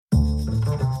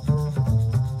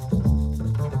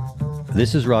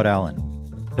This is Rod Allen.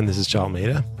 And this is Joel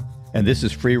Almeida. And this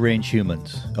is Free Range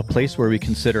Humans, a place where we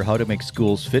consider how to make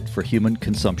schools fit for human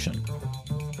consumption.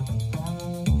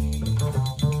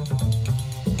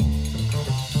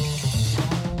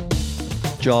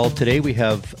 Joel, today we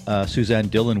have Suzanne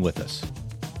Dillon with us.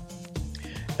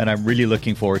 And I'm really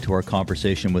looking forward to our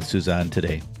conversation with Suzanne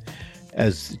today.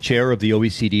 As chair of the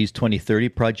OECD's 2030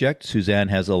 project, Suzanne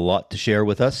has a lot to share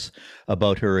with us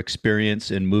about her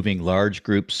experience in moving large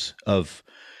groups of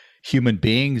human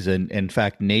beings and, in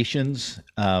fact, nations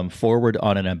forward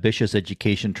on an ambitious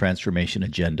education transformation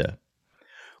agenda.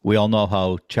 We all know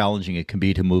how challenging it can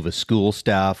be to move a school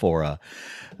staff or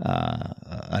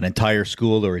an entire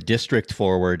school or a district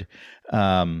forward.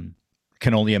 Can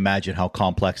only imagine how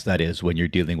complex that is when you're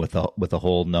dealing with a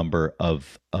whole number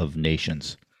of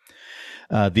nations.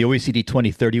 The OECD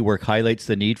 2030 work highlights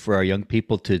the need for our young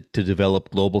people to develop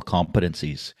global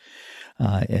competencies.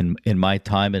 In my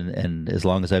time and as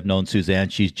long as I've known Suzanne,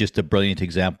 she's just a brilliant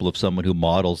example of someone who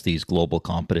models these global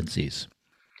competencies.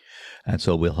 And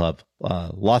so we'll have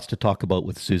lots to talk about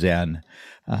with Suzanne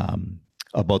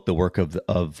about the work of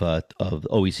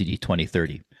OECD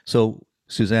 2030. So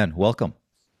Suzanne, welcome.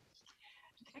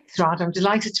 Thanks, Rod. I'm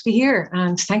delighted to be here.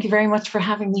 And thank you very much for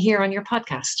having me here on your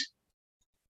podcast.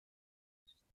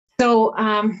 So,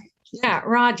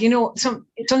 Rod, it's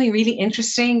something really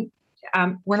interesting.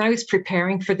 When I was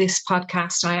preparing for this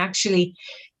podcast, I actually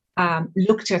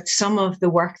looked at some of the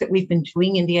work that we've been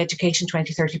doing in the Education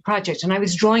 2030 project, and I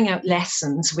was drawing out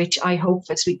lessons, which I hope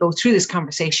as we go through this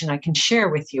conversation, I can share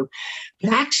with you.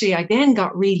 But actually, I then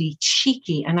got really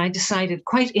cheeky, and I decided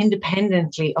quite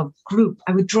independently of group,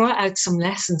 I would draw out some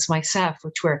lessons myself,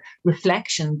 which were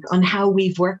reflections on how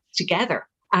we've worked together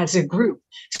as a group.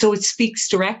 So it speaks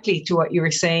directly to what you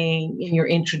were saying in your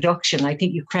introduction. I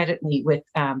think you credit me with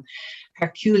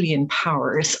Herculean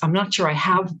powers. I'm not sure I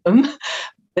have them,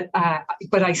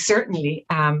 but I certainly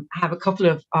have a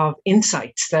couple of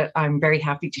insights that I'm very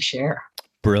happy to share.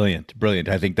 Brilliant.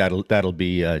 I think that'll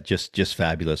be just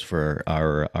fabulous for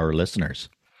our listeners.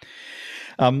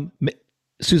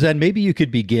 Suzanne, maybe you could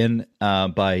begin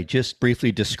by just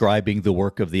briefly describing the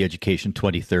work of the Education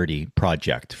 2030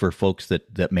 project for folks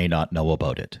that may not know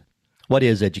about it. What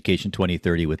is Education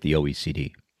 2030 with the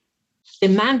OECD? The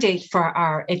mandate for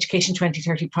our Education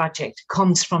 2030 project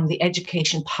comes from the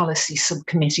Education Policy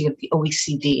Subcommittee of the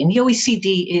OECD. And the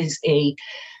OECD is a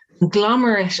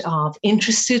conglomerate of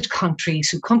interested countries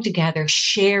who come together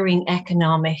sharing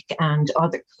economic and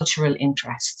other cultural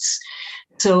interests.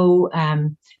 So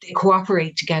they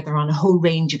cooperate together on a whole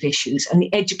range of issues. And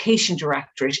the Education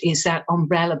Directorate is that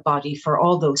umbrella body for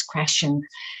all those questions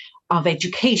of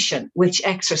education, which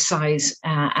exercise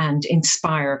and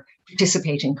inspire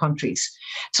participating countries.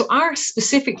 So our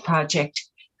specific project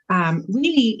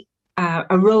really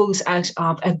arose out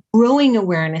of a growing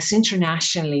awareness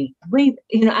internationally.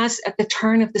 As at the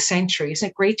turn of the century, isn't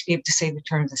it great to be able to say the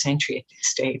turn of the century at this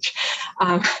stage?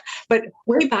 But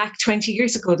way back 20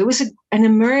 years ago, there was an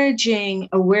emerging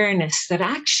awareness that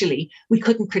actually we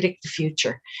couldn't predict the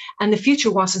future. And the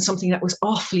future wasn't something that was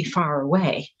awfully far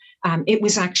away. It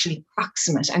was actually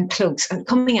proximate and close and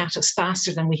coming at us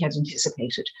faster than we had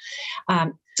anticipated.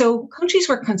 So countries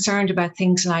were concerned about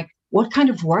things like, what kind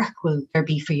of work will there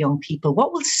be for young people?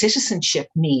 What will citizenship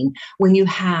mean when you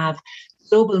have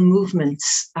global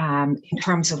movements in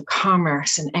terms of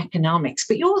commerce and economics?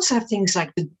 But you also have things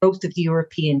like the growth of the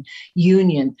European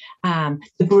Union,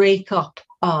 the breakup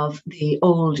of the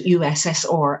old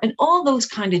USSR, and all those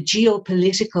kind of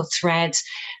geopolitical threads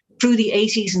through the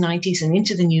 80s and 90s and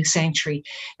into the new century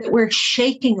that were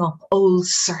shaking up old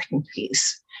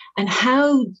certainties. And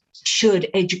how should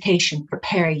education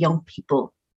prepare young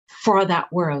people for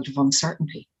that world of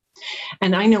uncertainty?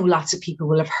 And I know lots of people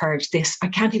will have heard this. I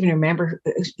can't even remember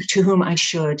to whom I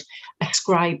should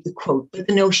ascribe the quote, but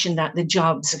the notion that the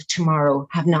jobs of tomorrow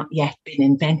have not yet been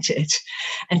invented,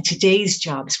 and today's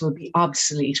jobs will be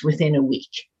obsolete within a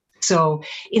week. So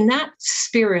in that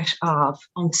spirit of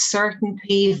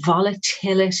uncertainty,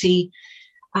 volatility,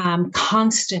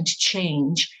 constant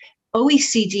change,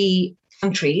 OECD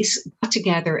countries got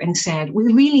together and said,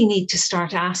 we really need to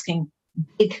start asking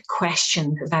big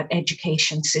questions about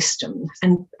education systems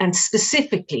and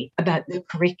specifically about the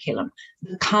curriculum,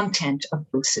 the content of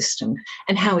those systems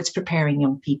and how it's preparing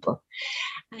young people.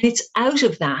 And it's out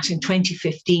of that in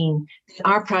 2015 that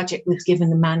our project was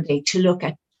given the mandate to look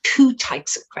at two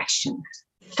types of questions.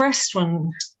 The first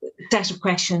set of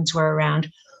questions were around,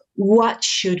 what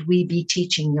should we be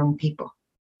teaching young people?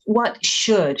 what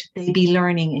should they be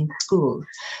learning in schools?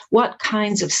 What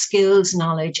kinds of skills,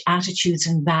 knowledge, attitudes,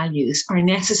 and values are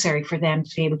necessary for them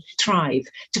to be able to thrive,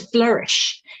 to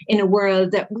flourish in a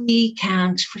world that we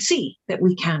can't foresee, that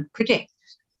we can't predict?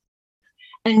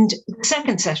 And the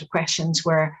second set of questions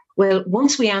were, well,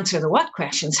 once we answer the what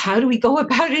questions, how do we go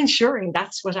about ensuring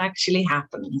that's what actually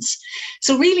happens?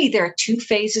 So really, there are two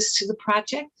phases to the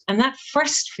project. And that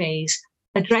first phase,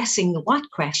 addressing the what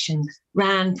questions,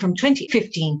 ran from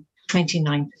 2015 to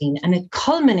 2019. And it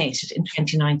culminated in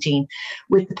 2019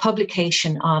 with the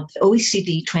publication of the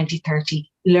OECD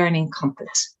 2030 Learning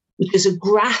Compass, which is a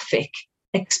graphic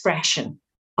expression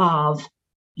of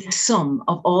the sum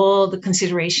of all the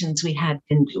considerations we had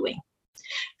been doing.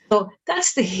 So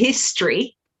that's the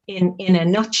history in a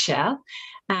nutshell.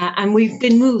 And we've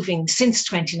been moving since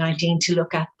 2019 to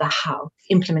look at the how,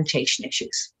 implementation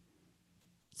issues.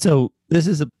 So this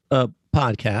is a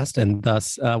podcast, and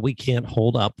thus we can't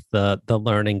hold up the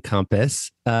Learning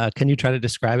Compass. Can you try to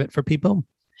describe it for people?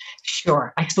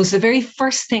 Sure. I suppose the very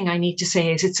first thing I need to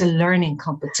say is it's a learning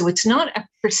compass. So it's not a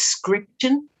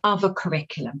prescription of a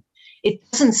curriculum. It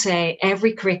doesn't say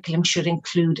every curriculum should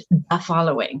include the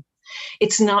following.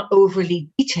 It's not overly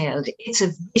detailed. It's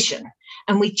a vision.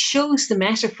 And we chose the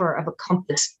metaphor of a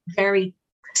compass very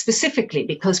specifically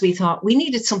because we thought we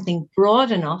needed something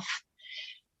broad enough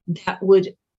that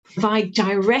would provide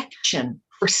direction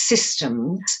for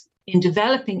systems in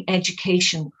developing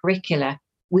education curricula,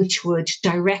 which would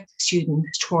direct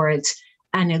students towards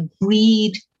an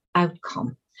agreed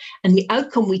outcome. And the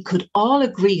outcome we could all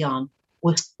agree on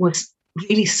was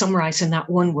really summarized in that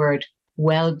one word,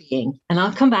 well-being. And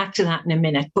I'll come back to that in a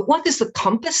minute. But what does the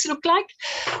compass look like?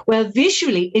 Well,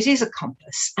 visually, it is a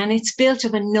compass, and it's built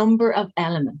of a number of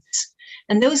elements.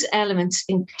 And those elements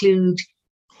include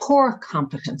core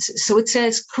competences. So it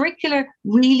says curricula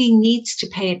really needs to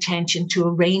pay attention to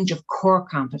a range of core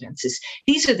competences.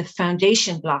 These are the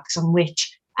foundation blocks on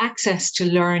which access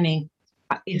to learning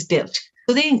is built.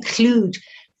 So they include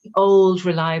the old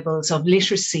reliables of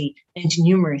literacy and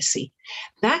numeracy.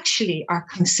 But actually, our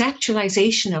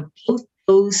conceptualization of both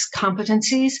those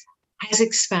competencies has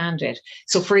expanded.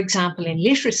 So, for example, in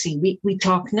literacy, we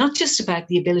talk not just about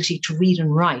the ability to read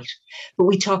and write, but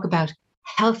we talk about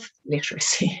health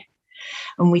literacy,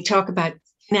 and we talk about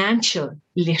financial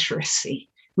literacy.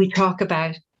 We talk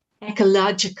about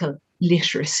ecological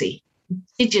literacy,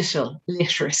 digital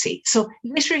literacy. So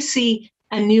literacy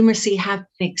and numeracy have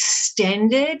been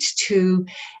extended to,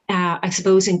 I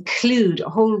suppose, include a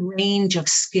whole range of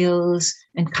skills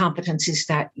and competencies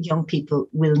that young people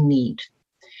will need.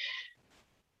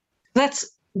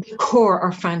 That's the core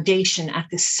or foundation at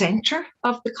the center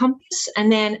of the compass.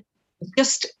 And then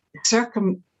just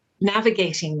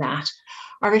circumnavigating that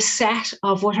are a set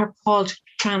of what are called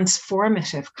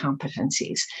transformative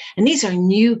competencies. And these are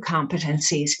new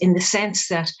competencies in the sense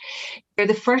that they're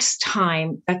the first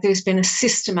time that there's been a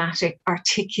systematic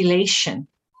articulation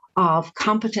of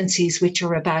competencies which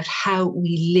are about how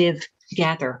we live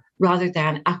together rather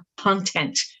than a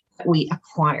content that we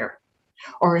acquire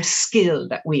or a skill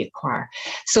that we acquire.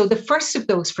 So the first of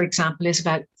those, for example, is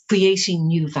about creating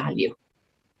new value.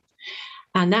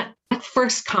 And that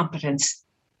first competence,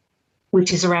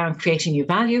 which is around creating new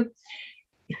value,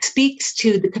 it speaks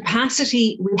to the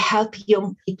capacity we help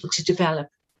young people to develop,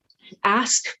 to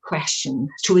ask questions,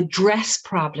 to address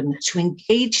problems, to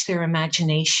engage their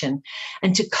imagination,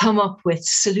 and to come up with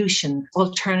solutions,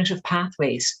 alternative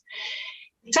pathways.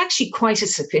 It's actually quite a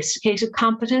sophisticated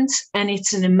competence, and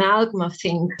it's an amalgam of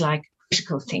things like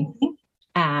critical thinking,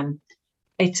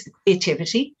 it's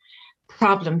creativity,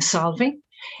 problem solving.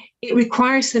 It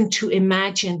requires them to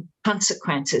imagine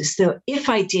consequences. So if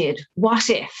I did, what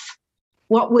if?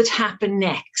 What would happen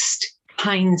next?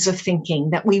 Kinds of thinking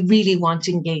that we really want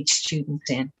to engage students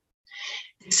in.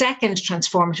 The second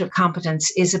transformative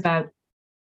competence is about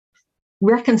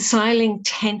reconciling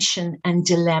tension and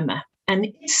dilemma. And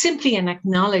it's simply an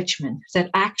acknowledgement that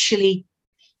actually,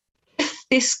 if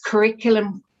this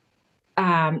curriculum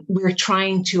we're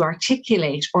trying to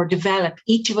articulate or develop,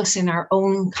 each of us in our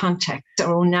own context,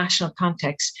 our own national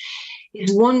context,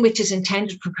 is one which is intended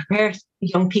to prepare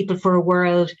young people for a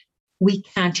world we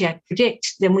can't yet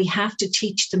predict, then we have to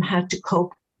teach them how to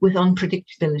cope with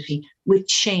unpredictability, with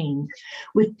change,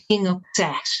 with being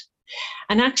upset.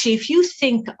 And actually, if you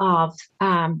think of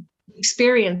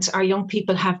experience our young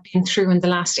people have been through in the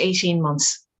last 18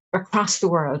 months across the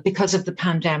world because of the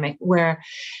pandemic, where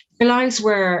their lives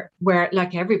were,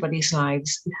 like everybody's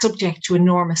lives, subject to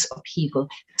enormous upheaval.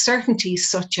 Certainties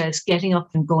such as getting up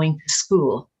and going to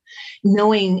school,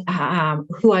 knowing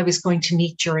who I was going to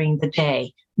meet during the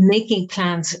day, making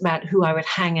plans about who I would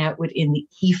hang out with in the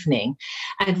evening,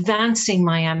 advancing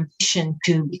my ambition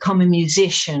to become a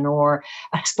musician or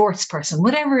a sports person,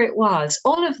 whatever it was,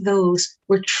 all of those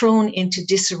were thrown into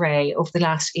disarray over the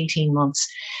last 18 months.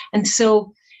 And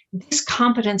so this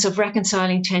competence of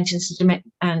reconciling tensions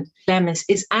and dilemmas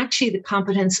is actually the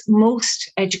competence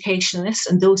most educationalists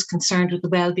and those concerned with the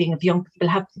well-being of young people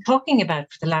have been talking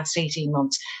about for the last 18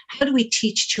 months. How do we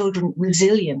teach children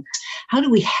resilience? How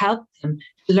do we help them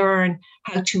learn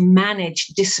how to manage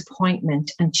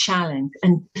disappointment and challenge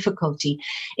and difficulty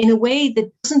in a way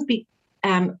that doesn't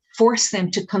force them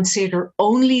to consider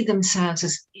only themselves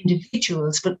as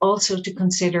individuals, but also to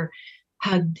consider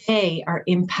how they are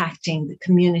impacting the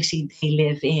community they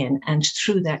live in, and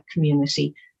through that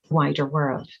community, the wider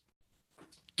world.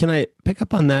 Can I pick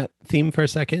up on that theme for a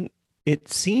second? It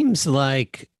seems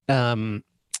like, young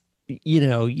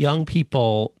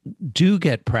people do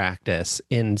get practice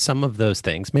in some of those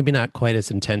things, maybe not quite as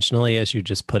intentionally as you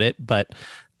just put it, but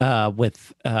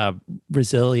with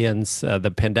resilience,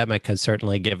 the pandemic has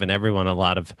certainly given everyone a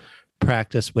lot of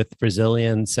practice with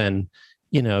resilience, and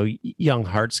young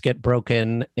hearts get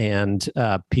broken, and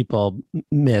people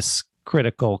miss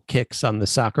critical kicks on the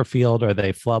soccer field, or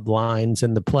they flub lines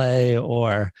in the play,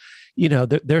 or,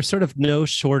 there's sort of no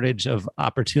shortage of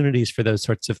opportunities for those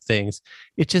sorts of things.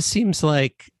 It just seems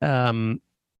like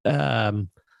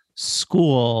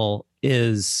school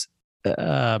is,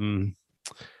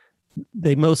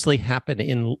 they mostly happen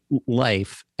in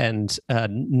life and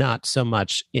not so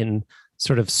much in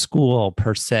sort of school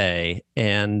per se.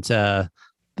 And I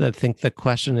think the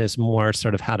question is more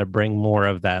sort of how to bring more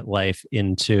of that life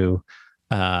into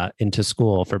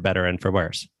school, for better and for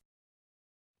worse.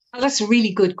 Well, that's a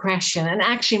really good question. And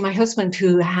actually, my husband,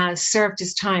 who has served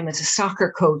his time as a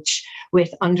soccer coach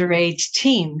with underage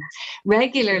teams,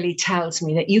 regularly tells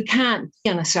me that you can't be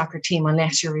on a soccer team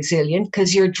unless you're resilient,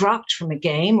 because you're dropped from a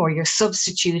game or you're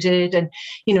substituted, and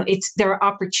there are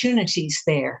opportunities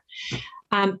there.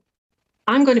 I'm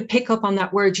going to pick up on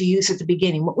that word you used at the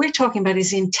beginning. What we're talking about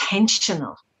is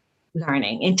intentional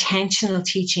learning, intentional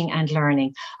teaching and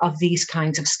learning of these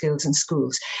kinds of skills in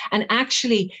schools. And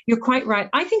actually, you're quite right.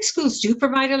 I think schools do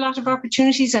provide a lot of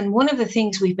opportunities. And one of the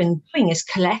things we've been doing is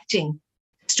collecting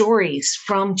stories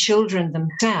from children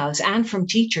themselves and from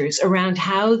teachers around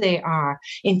how they are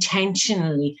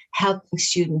intentionally helping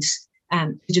students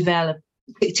to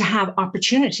have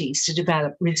opportunities to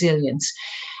develop resilience.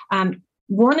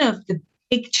 One of the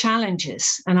big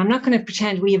challenges, and I'm not going to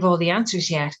pretend we have all the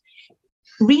answers yet,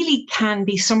 really can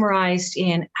be summarized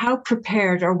in how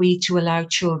prepared are we to allow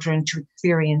children to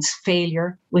experience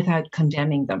failure without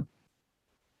condemning them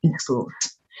in schools.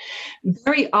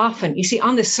 Very often, you see,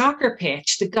 on the soccer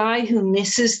pitch, the guy who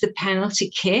misses the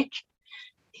penalty kick,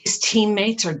 his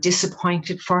teammates are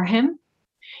disappointed for him.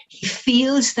 He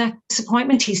feels that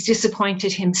disappointment. He's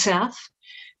disappointed himself.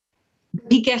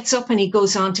 He gets up and he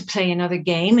goes on to play another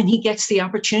game, and he gets the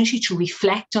opportunity to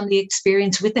reflect on the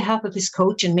experience with the help of his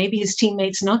coach, and maybe his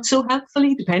teammates not so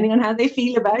helpfully, depending on how they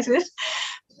feel about it.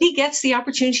 He gets the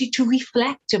opportunity to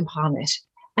reflect upon it.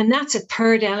 And that's a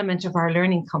third element of our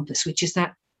learning compass, which is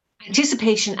that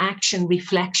anticipation, action,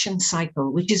 reflection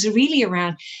cycle, which is really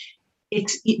around,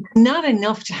 it's not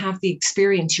enough to have the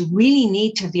experience. You really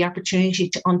need to have the opportunity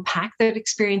to unpack that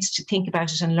experience, to think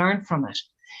about it and learn from it.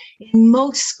 In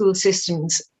most school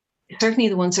systems, certainly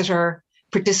the ones that are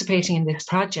participating in this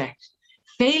project,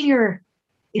 failure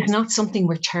is not something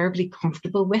we're terribly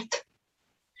comfortable with.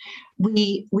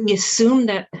 We assume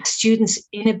that a student's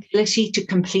inability to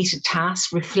complete a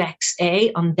task reflects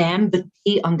A, on them, but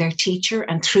B, on their teacher,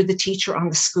 and through the teacher on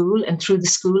the school, and through the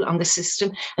school on the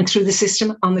system, and through the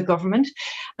system on the government.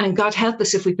 And God help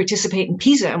us if we participate in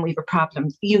PISA and we have a problem.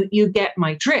 You get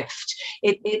my drift.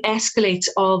 It escalates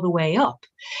all the way up.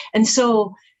 And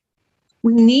so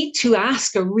we need to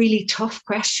ask a really tough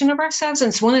question of ourselves. And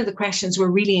it's one of the questions we're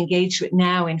really engaged with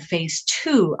now in phase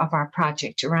 2 of our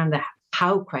project around the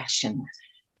how question.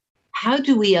 How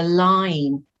do we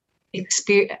align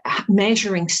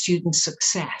measuring student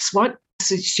success? What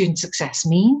does student success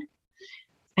mean?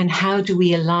 And how do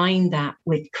we align that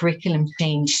with curriculum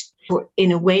change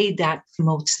in a way that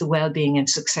promotes the well-being and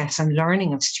success and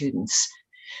learning of students?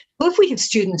 Well, if we have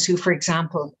students who, for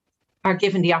example, are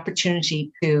given the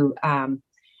opportunity to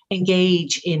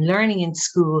engage in learning in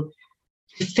school,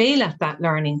 to fail at that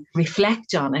learning,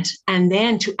 reflect on it, and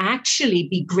then to actually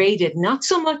be graded, not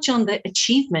so much on the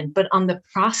achievement, but on the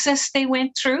process they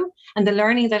went through and the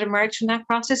learning that emerged from that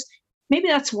process, maybe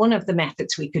that's one of the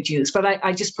methods we could use, but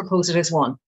I just propose it as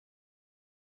one.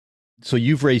 So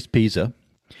you've raised PISA.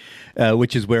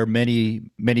 which is where many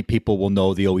people will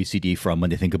know the OECD from. When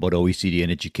they think about OECD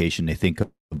and education, they think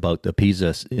about the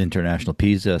PISA, International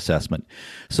PISA assessment.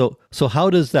 So how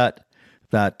does that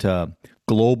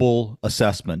global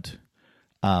assessment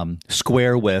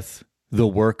square with the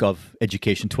work of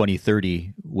Education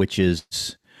 2030, which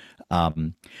is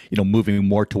moving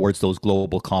more towards those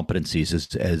global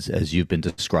competencies as you've been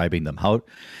describing them? How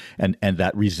and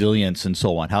that resilience and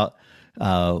so on. How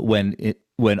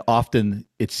when often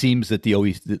it seems that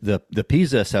the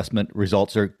PISA assessment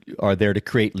results are there to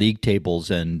create league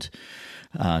tables and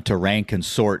to rank and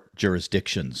sort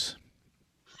jurisdictions.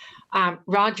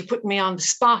 Rod, you're putting me on the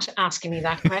spot asking me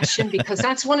that question, because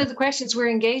that's one of the questions we're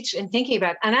engaged in thinking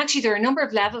about. And actually, there are a number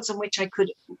of levels in which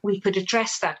we could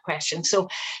address that question. So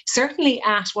certainly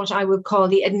at what I would call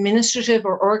the administrative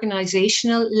or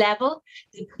organizational level,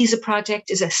 the PISA project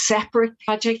is a separate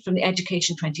project from the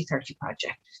Education 2030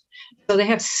 project. So they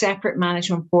have separate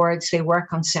management boards, they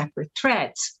work on separate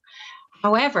threads.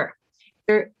 However,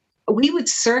 we would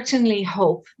certainly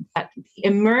hope that the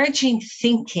emerging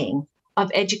thinking of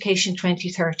Education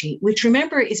 2030, which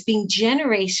remember is being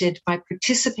generated by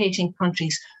participating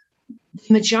countries,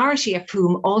 the majority of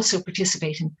whom also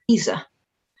participate in PISA,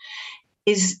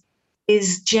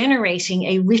 is generating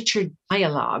a richer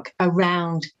dialogue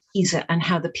around PISA and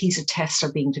how the PISA tests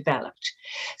are being developed.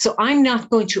 So I'm not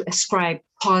going to ascribe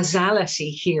causality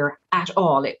here at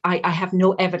all. I have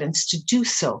no evidence to do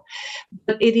so.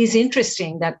 But it is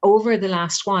interesting that over the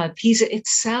last while, PISA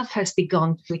itself has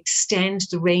begun to extend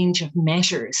the range of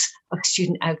measures of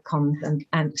student outcomes.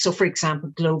 And so, for example,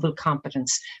 global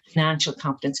competence, financial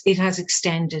competence, it has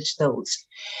extended those.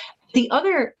 The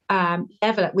other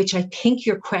level at which I think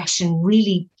your question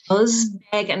really does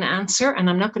beg an answer, and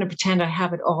I'm not going to pretend I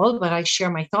have it all, but I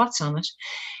share my thoughts on it,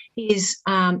 is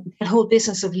the whole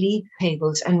business of league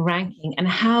tables and ranking and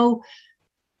how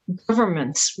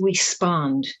governments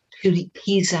respond to the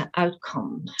PISA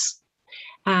outcomes.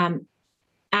 And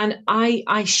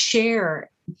I share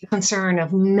the concern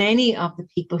of many of the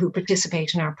people who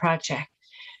participate in our project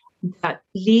that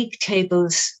league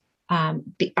tables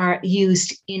are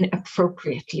used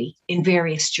inappropriately in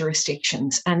various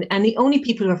jurisdictions. And the only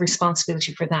people who have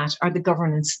responsibility for that are the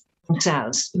governments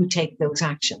themselves who take those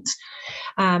actions.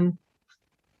 In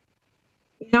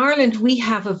Ireland, we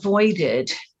have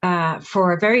avoided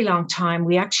for a very long time,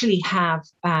 we actually have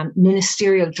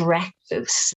ministerial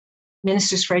directives.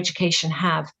 Ministers for Education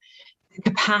have the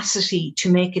capacity to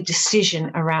make a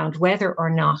decision around whether or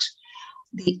not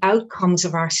the outcomes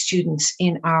of our students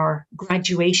in our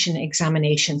graduation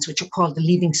examinations, which are called the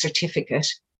Leaving Certificate,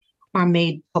 are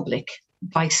made public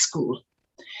by school.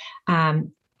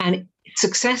 And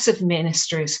successive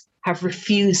ministers have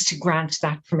refused to grant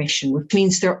that permission, which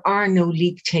means there are no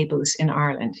league tables in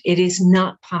Ireland. It is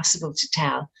not possible to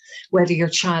tell whether your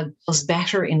child does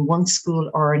better in one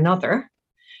school or another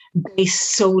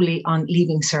based solely on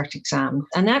Leaving Cert exams.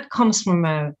 And that comes from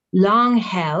a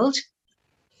long-held,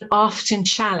 often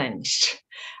challenged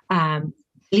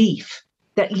belief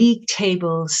that league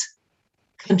tables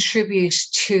contribute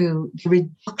to the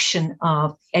reduction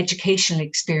of educational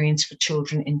experience for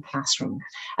children in classrooms.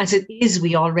 As it is,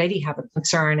 we already have a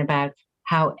concern about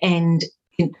how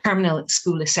terminal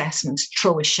school assessments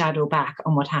throw a shadow back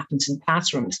on what happens in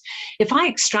classrooms. If I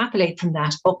extrapolate from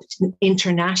that up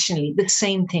internationally, the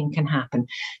same thing can happen.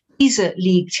 PISA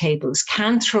league tables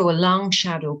can throw a long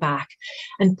shadow back,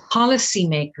 and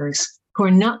policymakers who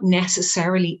are not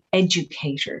necessarily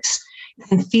educators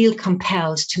can feel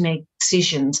compelled to make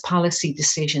policy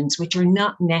decisions, which are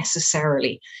not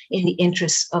necessarily in the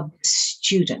interests of the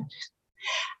student.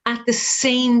 At the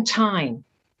same time,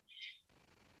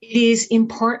 it is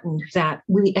important that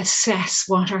we assess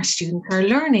what our students are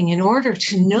learning in order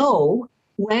to know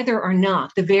whether or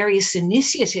not the various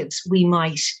initiatives we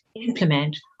might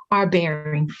implement are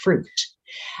bearing fruit.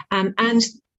 And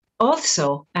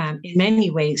also, in many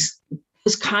ways,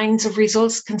 those kinds of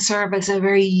results can serve as a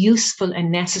very useful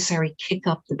and necessary kick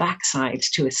up the backside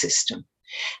to a system.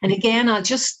 And again, I'll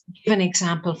just give an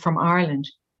example from Ireland.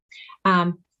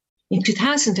 In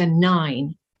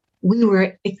 2009, we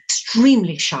were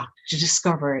extremely shocked to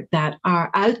discover that our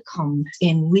outcomes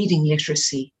in reading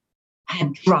literacy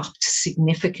had dropped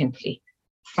significantly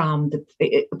from the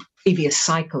previous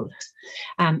cycles.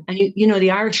 And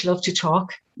the Irish love to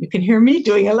talk. You can hear me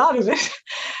doing a lot of it.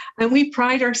 And we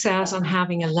pride ourselves on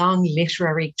having a long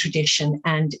literary tradition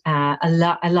and a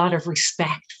lot of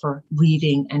respect for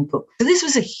reading and books. So this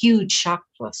was a huge shock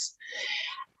to us.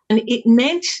 And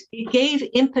it gave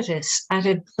impetus at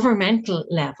a governmental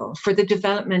level for the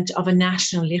development of a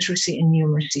national literacy and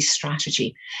numeracy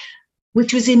strategy,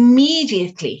 which was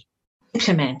immediately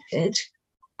implemented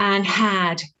and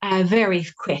had a very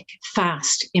quick,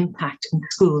 fast impact in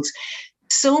schools.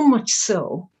 So much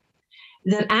so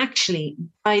that actually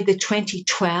by the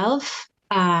 2012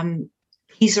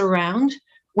 PISA round,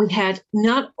 we had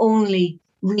not only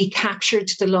recaptured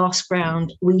the lost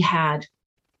ground, we had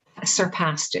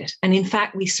surpassed it. And in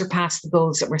fact, we surpassed the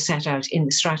goals that were set out in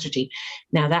the strategy.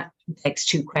 Now, that begs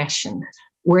two questions.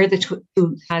 Were the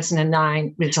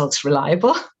 2009 results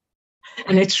reliable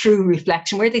and a true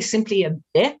reflection? Were they simply a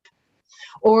blip?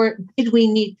 Or did we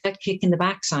need that kick in the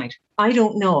backside? I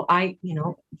don't know.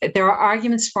 There are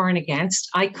arguments for and against.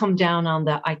 I come down on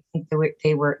that. I think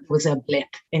they was a blip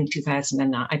in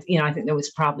 2009. I think there was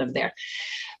a problem there.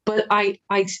 But I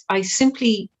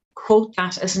simply quote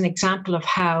that as an example of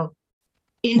how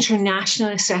international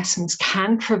assessments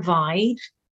can provide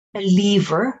a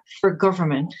lever for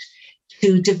government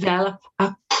to develop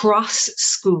a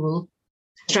cross-school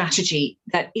strategy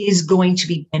that is going to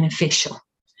be beneficial.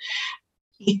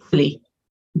 Equally,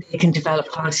 they can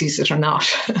develop policies that are not.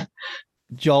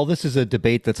 Joel, this is a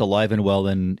debate that's alive and well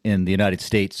in the United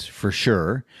States for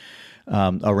sure,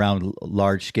 around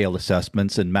large-scale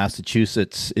assessments. And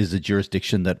Massachusetts is a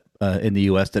jurisdiction that in the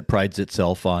U.S. that prides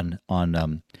itself on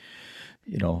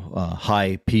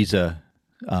high PISA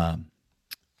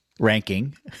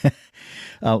ranking.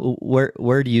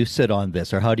 Where do you sit on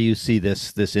this, or how do you see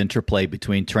this interplay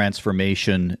between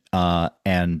transformation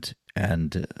and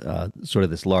sort of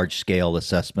this large scale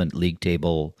assessment, league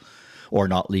table or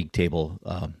not league table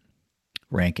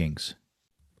rankings?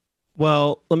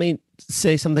 Well, let me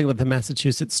say something with the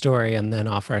Massachusetts story and then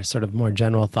offer a sort of more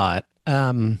general thought.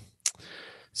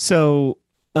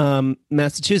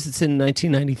 Massachusetts in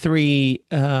 1993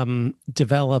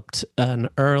 developed an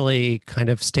early kind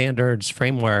of standards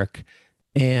framework,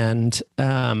 and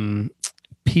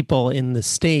people in the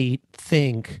state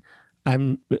think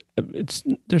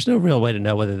there's no real way to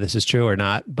know whether this is true or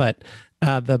not, but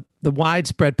the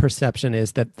widespread perception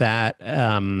is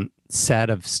that set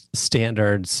of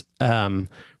standards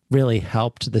really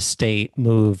helped the state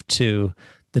move to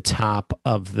the top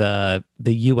of the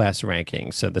U.S.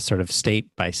 rankings, so the sort of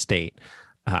state by state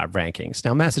rankings.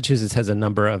 Now, Massachusetts has a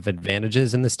number of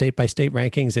advantages in the state by state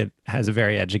rankings. It has a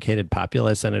very educated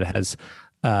populace, and it has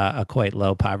a quite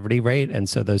low poverty rate, and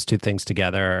so those two things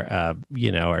together, are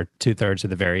 2/3 of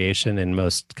the variation in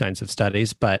most kinds of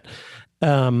studies. But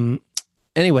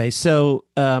anyway, so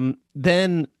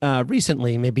then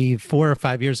recently, maybe 4 or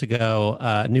 5 years ago,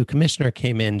 a new commissioner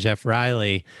came in, Jeff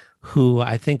Riley, who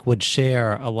I think would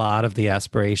share a lot of the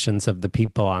aspirations of the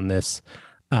people on this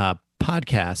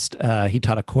podcast. He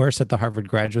taught a course at the Harvard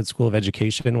Graduate School of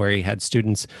Education where he had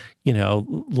students,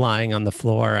 lying on the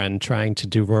floor and trying to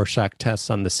do Rorschach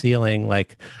tests on the ceiling.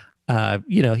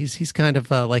 He's kind of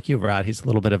like you, Rod. He's a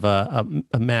little bit of a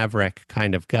maverick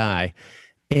kind of guy.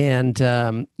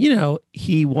 And,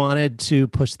 he wanted to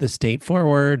push the state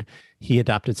forward. He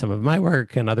adopted some of my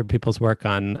work and other people's work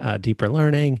on deeper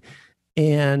learning.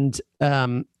 And,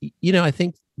 I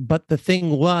think, but the thing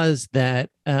was that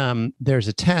there's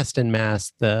a test in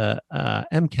Mass, the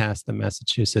MCAS, the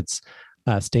Massachusetts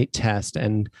state test.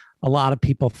 And a lot of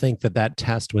people think that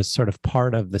test was sort of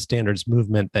part of the standards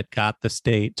movement that got the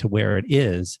state to where it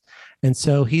is. And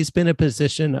so he's been in a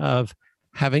position of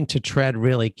having to tread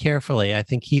really carefully. I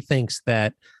think he thinks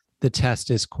that the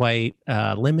test is quite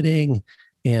limiting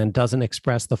and doesn't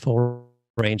express the full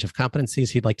range of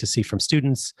competencies he'd like to see from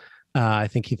students. I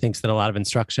think he thinks that a lot of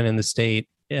instruction in the state,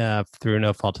 through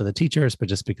no fault of the teachers, but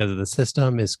just because of the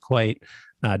system, is quite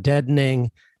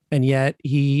deadening. And yet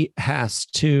he has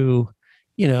to,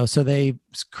 so they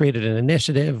created an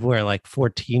initiative where like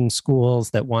 14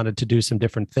 schools that wanted to do some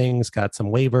different things got some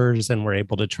waivers and were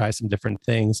able to try some different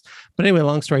things. But anyway,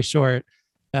 long story short,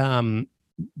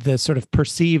 the sort of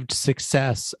perceived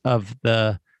success of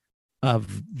the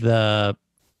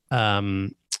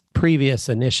previous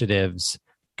initiatives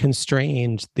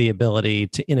constrained the ability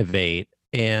to innovate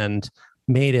and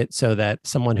made it so that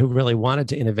someone who really wanted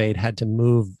to innovate had to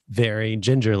move very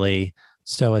gingerly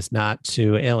so as not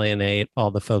to alienate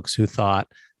all the folks who thought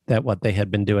that what they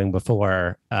had been doing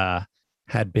before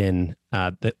had been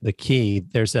the key.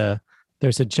 There's a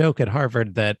joke at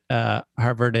Harvard that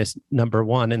Harvard is number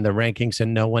one in the rankings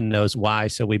and no one knows why,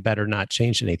 so we better not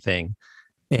change anything.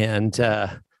 And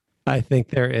I think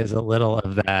there is a little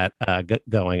of that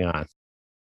going on.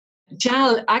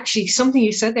 Jal, actually, something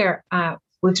you said there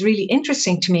was really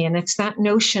interesting to me, and it's that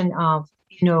notion of,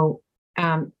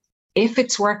 if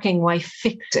it's working, why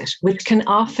fix it, which can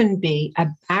often be a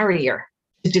barrier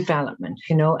to development,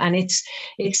 and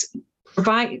it's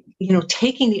provide,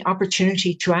 taking the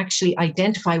opportunity to actually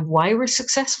identify why we're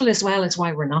successful as well as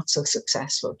why we're not so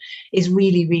successful is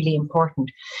really, really important.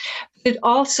 It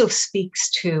also speaks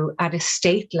to, at a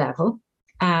state level,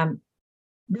 the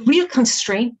real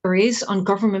constraint there is on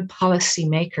government policy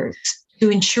makers to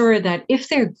ensure that if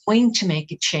they're going to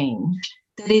make a change,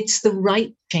 that it's the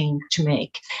right change to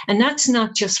make. And that's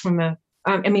not just from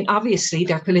obviously,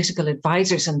 their political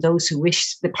advisors and those who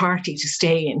wish the party to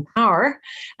stay in power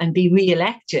and be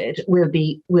re-elected will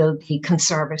be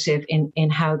conservative in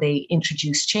how they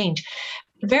introduce change.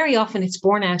 Very often it's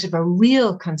born out of a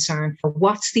real concern for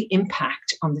what's the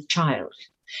impact on the child.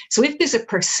 So if there's a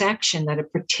perception that a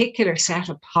particular set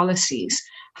of policies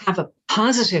have a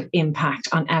positive impact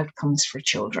on outcomes for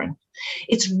children,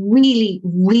 it's really,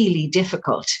 really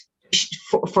difficult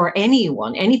for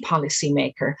anyone, any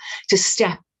policymaker, to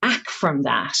step back from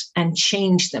that and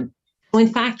change them. So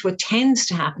in fact, what tends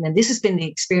to happen, and this has been the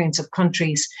experience of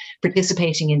countries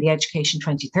participating in the Education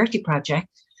 2030 project,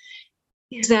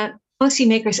 is that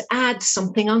policymakers add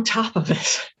something on top of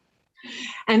it.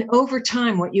 And over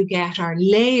time, what you get are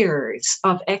layers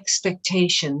of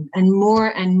expectation and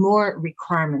more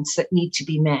requirements that need to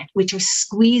be met, which are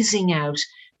squeezing out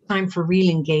time for real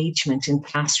engagement in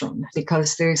classrooms,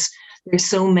 because there's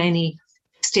so many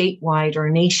statewide or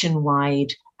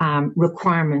nationwide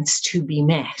requirements to be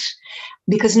met,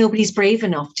 because nobody's brave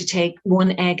enough to take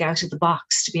one egg out of the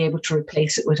box to be able to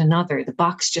replace it with another. The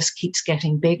box just keeps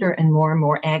getting bigger and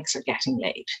more eggs are getting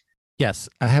laid. Yes,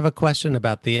 I have a question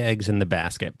about the eggs in the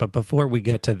basket, but before we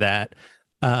get to that,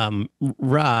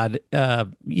 Rod,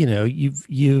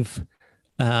 you've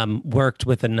worked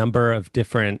with a number of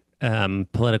different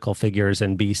political figures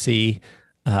in BC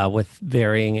with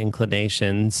varying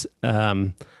inclinations.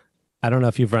 I don't know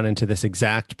if you've run into this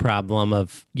exact problem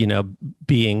of,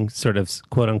 being sort of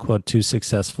quote unquote too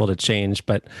successful to change,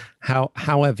 but how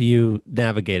have you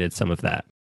navigated some of that?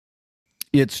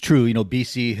 It's true.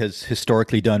 BC has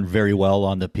historically done very well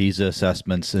on the PISA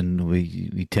assessments, and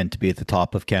we tend to be at the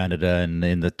top of Canada and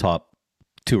in the top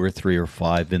 2 or 3 or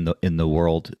 5 in the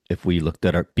world if we looked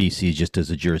at our BC just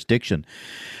as a jurisdiction.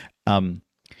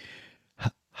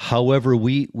 However,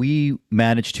 we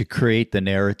managed to create the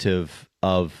narrative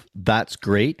of that's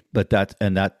great, but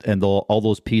all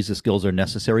those PISA skills are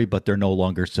necessary, but they're no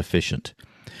longer sufficient.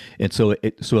 And so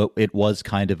it was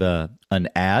kind of an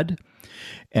ad,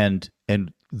 and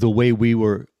the way we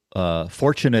were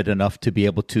fortunate enough to be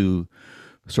able to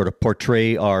sort of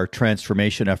portray our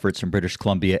transformation efforts in British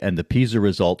Columbia and the PISA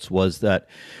results was that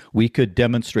we could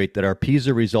demonstrate that our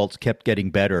PISA results kept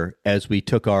getting better as we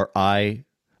took our eye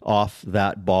off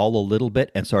that ball a little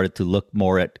bit and started to look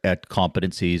more at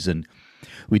competencies. And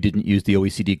we didn't use the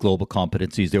OECD global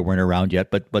competencies. They weren't around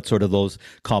yet, but sort of those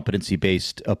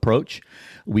competency-based approach.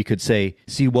 We could say,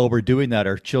 see, while we're doing that,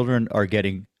 our children are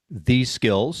getting these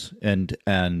skills and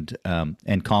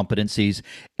competencies,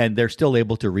 and they're still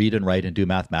able to read and write and do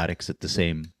mathematics at the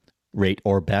same rate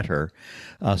or better.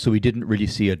 So we didn't really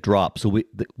see a drop. So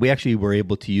we actually were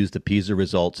able to use the PISA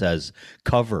results as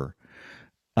cover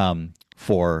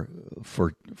for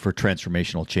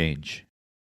transformational change.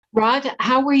 Rod,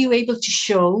 how were you able to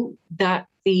show that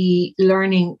the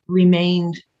learning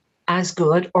remained as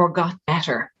good or got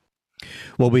better?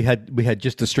 Well, we had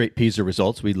just the straight PISA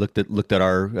results. We looked at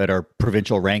our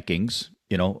provincial rankings,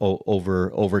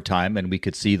 over time, and we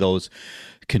could see those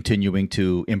continuing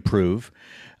to improve,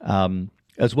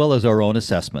 as well as our own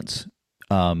assessments,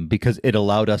 because it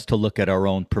allowed us to look at our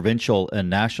own provincial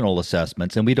and national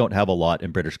assessments. And we don't have a lot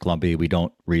in British Columbia. We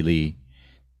don't really,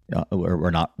 we're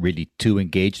not really too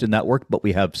engaged in that work, but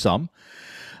we have some.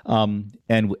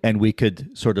 And we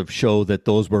could sort of show that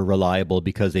those were reliable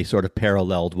because they sort of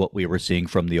paralleled what we were seeing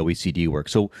from the OECD work.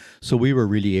 So we were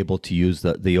really able to use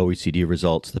the OECD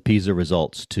results, the PISA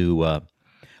results to,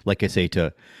 like I say,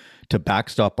 to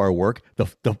backstop our work.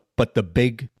 But the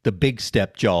big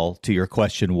step, Joel, to your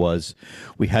question was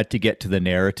we had to get to the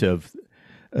narrative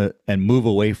and move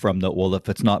away from the, well, if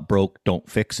it's not broke, don't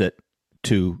fix it,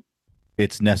 to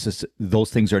it's necessary.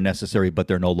 Those things are necessary, but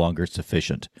they're no longer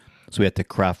sufficient. So we had to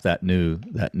craft that new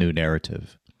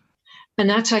narrative. And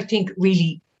that's, I think,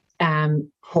 really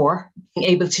core, being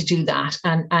able to do that.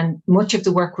 And much of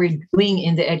the work we're doing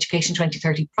in the Education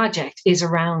 2030 project is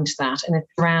around that. And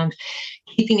it's around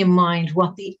keeping in mind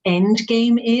what the end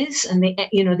game is. And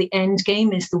the end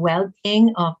game is the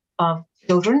well-being of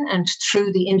children, and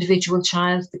through the individual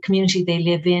child, the community they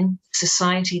live in,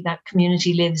 society that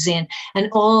community lives in, and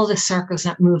all the circles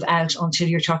that move out until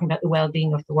you're talking about the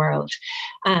well-being of the world.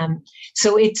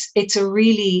 So it's a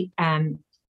really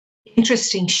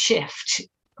interesting shift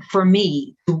for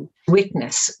me to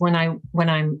witness when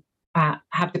I'm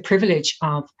have the privilege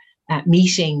of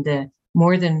meeting the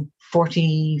more than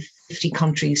 40, 50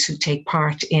 countries who take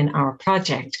part in our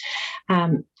project,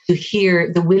 to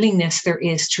hear the willingness there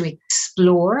is to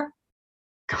explore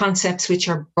concepts which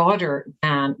are broader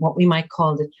than what we might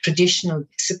call the traditional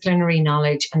disciplinary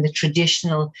knowledge and the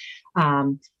traditional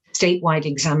statewide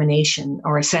examination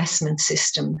or assessment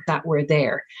system that were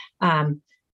there. And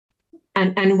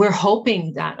we're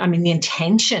hoping that, the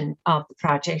intention of the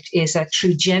project is that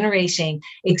through generating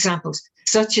examples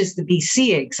such as the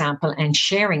BC example and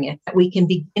sharing it, that we can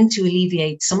begin to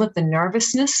alleviate some of the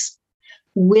nervousness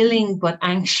willing but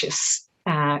anxious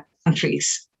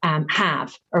countries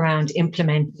have around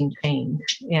implementing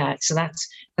change. Yeah, so that's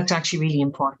actually really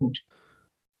important.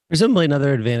 Presumably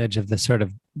another advantage of the sort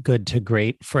of good to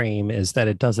great frame is that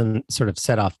it doesn't sort of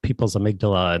set off people's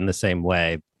amygdala in the same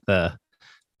way. The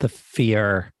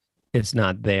fear is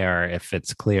not there if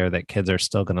it's clear that kids are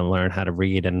still going to learn how to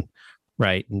read and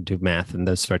write and do math and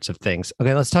those sorts of things.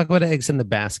 Okay, let's talk about eggs in the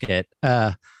basket.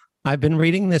 I've been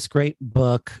reading this great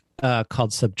book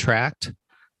called Subtract,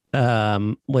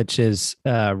 which is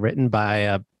written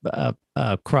by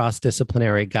a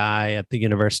cross-disciplinary guy at the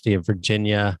University of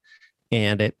Virginia,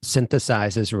 and it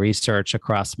synthesizes research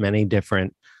across many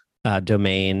different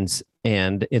domains.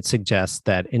 And it suggests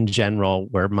that in general,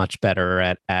 we're much better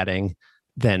at adding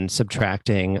than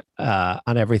subtracting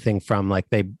on everything from like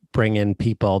they bring in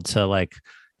people to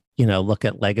look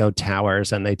at Lego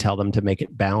towers and they tell them to make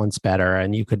it balance better.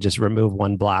 And you could just remove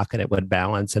one block and it would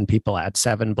balance, and people add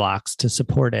 7 blocks to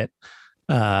support it,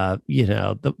 the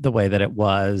way that it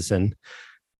was. And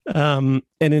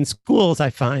in schools, I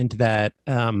find that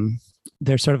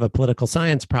there's sort of a political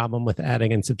science problem with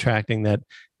adding and subtracting, that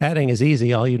adding is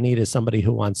easy. All you need is somebody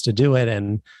who wants to do it.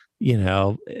 And,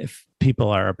 if people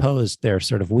are opposed, they're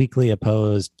sort of weakly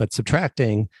opposed, but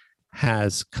subtracting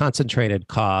has concentrated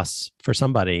costs for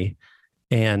somebody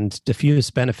and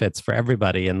diffuse benefits for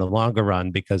everybody in the longer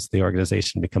run, because the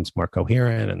organization becomes more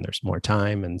coherent and there's more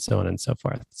time and so on and so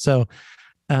forth. So,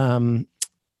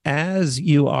 as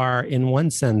you are in one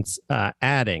sense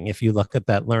adding, if you look at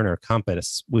that learner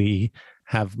compass, we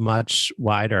have much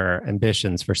wider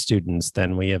ambitions for students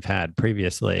than we have had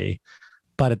previously.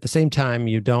 But at the same time,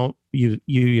 you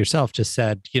yourself just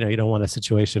said, you don't want a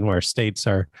situation where states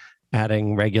are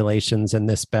adding regulations and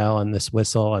this bell and this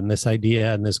whistle and this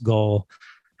idea and this goal.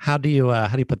 How do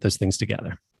you put those things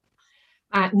together?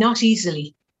 Not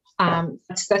easily.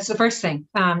 That's the first thing.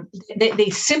 The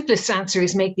simplest answer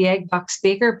is make the egg box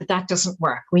bigger, but that doesn't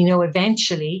work. We know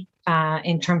eventually,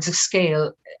 in terms of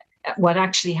scale, what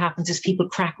actually happens is people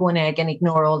crack one egg and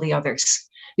ignore all the others,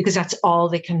 because that's all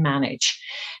they can manage.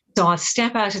 So I'll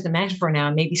step out of the metaphor now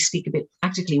and maybe speak a bit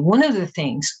practically. One of the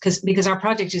things, because our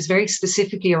project is very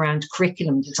specifically around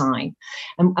curriculum design,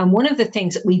 and one of the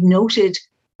things that we've noted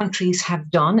countries have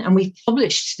done, and we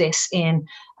published this in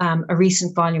a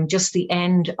recent volume, just the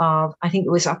end of, I think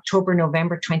it was October,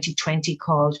 November 2020,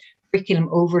 called Curriculum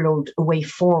Overload, A Way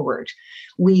Forward.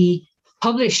 We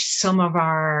published some of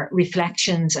our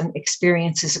reflections and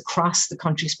experiences across the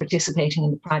countries participating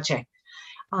in the project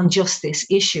on just this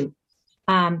issue.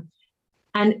 And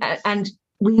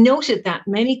we noted that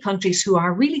many countries who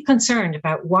are really concerned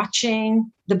about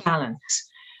watching the balance,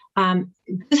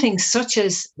 do things such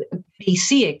as the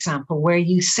BC example, where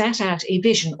you set out a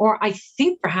vision, or I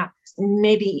think perhaps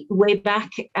maybe way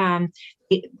back,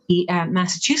 the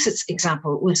Massachusetts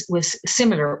example was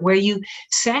similar, where you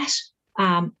set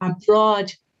a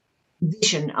broad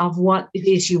vision of what it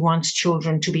is you want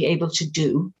children to be able to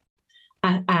do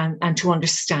and to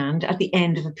understand at the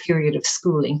end of a period of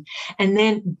schooling. And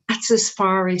then that's as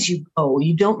far as you go.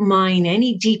 You don't mine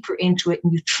any deeper into it,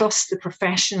 and you trust the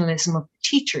professionalism of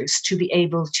teachers to be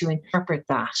able to interpret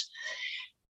that.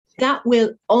 That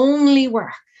will only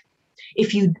work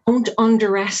if you don't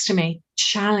underestimate the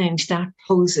challenge that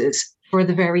poses for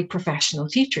the very professional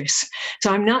teachers.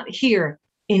 So I'm not here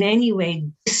in any way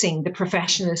dissing the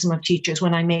professionalism of teachers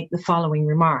when I make the following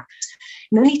remarks.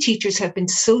 Many teachers have been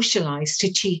socialized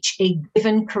to teach a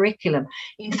given curriculum.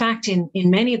 In fact, in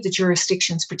many of the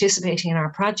jurisdictions participating in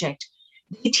our project,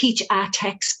 they teach a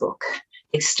textbook.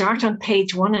 They start on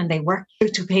page 1 and they work through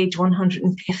to page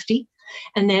 150.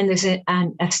 And then there's a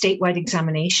statewide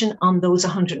examination on those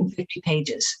 150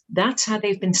 pages. That's how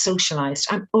they've been socialized.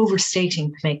 I'm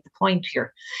overstating to make the point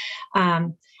here.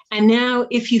 And now,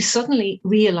 if you suddenly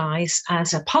realize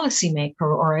as a policymaker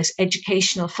or as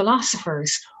educational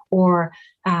philosophers, or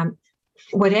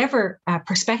whatever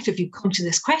perspective you come to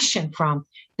this question from,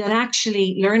 that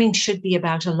actually learning should be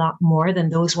about a lot more than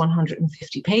those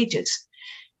 150 pages,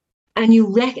 and you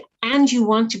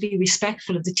want to be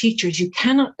respectful of the teachers, you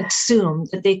cannot assume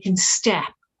that they can step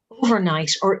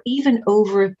overnight or even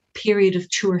over a period of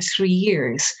 2 or 3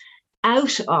 years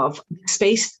out of the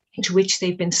space into which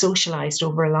they've been socialized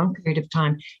over a long period of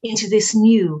time into this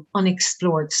new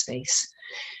unexplored space.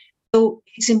 So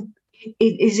it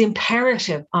is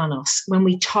imperative on us when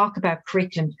we talk about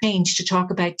curriculum change to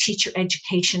talk about teacher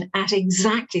education at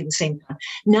exactly the same time,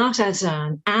 not as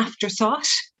an afterthought.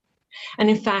 And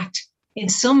in fact, in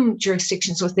some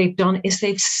jurisdictions, what they've done is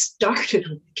they've started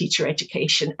with teacher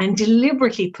education and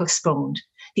deliberately postponed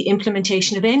the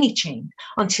implementation of any change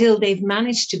until they've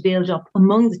managed to build up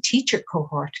among the teacher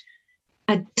cohort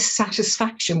a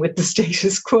dissatisfaction with the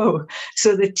status quo.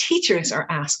 So the teachers are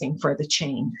asking for the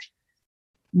change.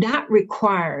 That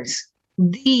requires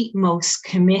the most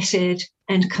committed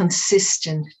and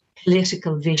consistent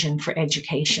political vision for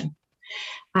education.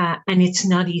 And it's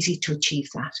not easy to achieve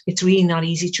that. It's really not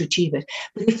easy to achieve it.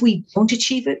 But if we don't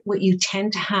achieve it, what you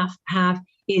tend to have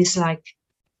is like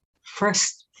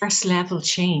first level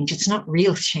change. It's not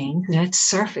real change. It's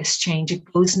surface change. It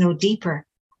goes no deeper.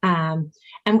 And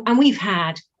we've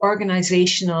had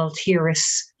organizational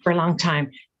theorists for a long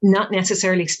time, not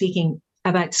necessarily speaking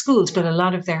about schools, but a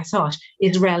lot of their thought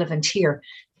is relevant here,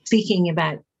 speaking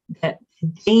about the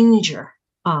danger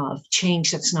of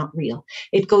change that's not real.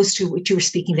 It goes to what you were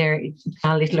speaking there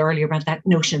a little earlier about that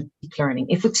notion of deep learning.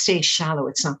 If it stays shallow,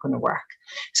 it's not going to work.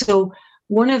 So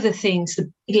one of the things,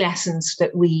 the big lessons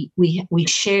that we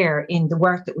share in the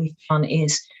work that we've done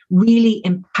is really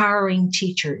empowering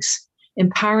teachers,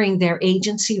 empowering their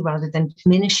agency rather than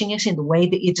diminishing it in the way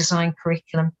that you design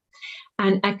curriculum,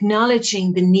 and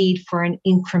acknowledging the need for an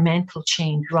incremental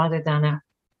change rather than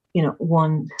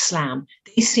one slam.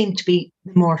 These seem to be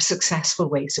the more successful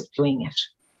ways of doing it.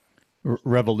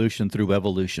 Revolution through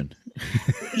evolution.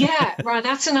 Yeah, right.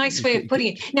 That's a nice way of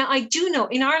putting it. Now, I do know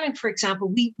in Ireland, for example,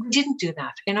 we didn't do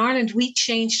that. In Ireland, we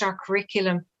changed our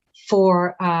curriculum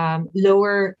for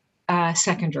lower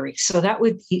secondary. So that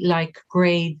would be like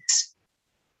grades.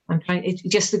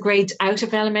 Just the grades out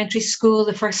of elementary school,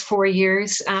 the first 4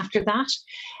 years after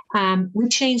that. We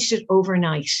changed it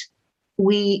overnight.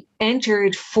 We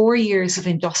entered 4 years of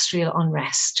industrial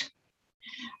unrest,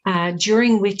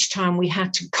 during which time we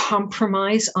had to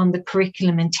compromise on the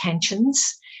curriculum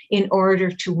intentions in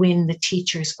order to win the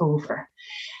teachers over.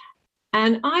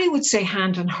 And I would say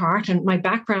hand on heart, and my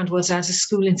background was as a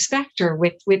school inspector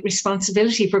with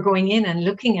responsibility for going in and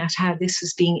looking at how this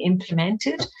was being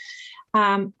implemented.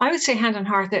 I would say hand on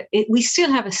heart that we still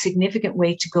have a significant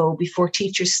way to go before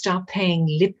teachers stop paying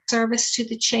lip service to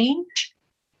the change.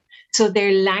 So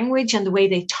their language and the way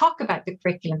they talk about the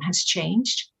curriculum has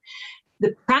changed.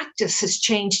 The practice has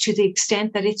changed to the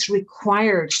extent that it's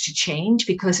required to change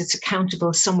because it's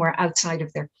accountable somewhere outside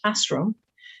of their classroom.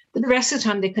 But the rest of the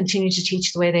time, they continue to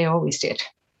teach the way they always did.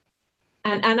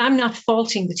 And I'm not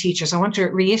faulting the teachers. I want to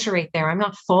reiterate there, I'm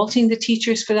not faulting the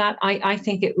teachers for that. I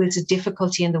think it was a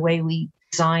difficulty in the way we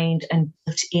designed and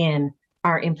built in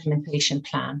our implementation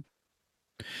plan.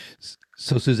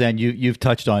 So, Suzanne, you've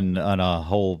touched on a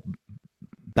whole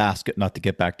basket, not to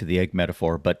get back to the egg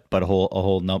metaphor, but a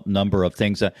whole number of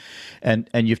things. And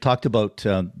you've talked about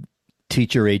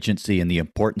teacher agency and the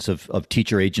importance of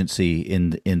teacher agency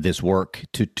in this work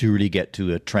to really get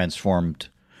to a transformed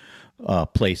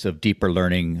place of deeper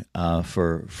learning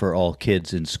for all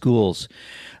kids in schools.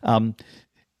 And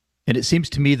it seems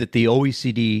to me that the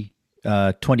OECD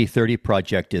 2030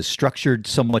 project is structured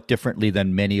somewhat differently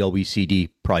than many OECD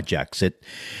projects.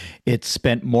 It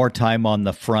spent more time on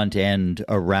the front end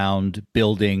around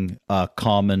building a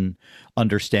common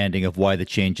understanding of why the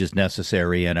change is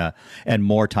necessary, and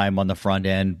more time on the front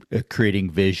end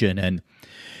creating vision. And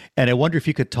I wonder if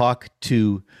you could talk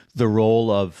to the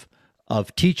role of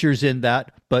teachers in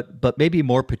that, but maybe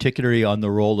more particularly on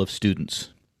the role of students,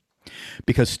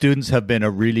 because students have been a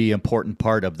really important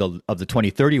part of the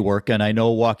 2030 work. And I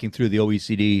know walking through the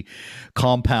OECD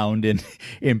compound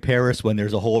in Paris, when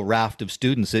there's a whole raft of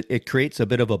students, it creates a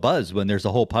bit of a buzz when there's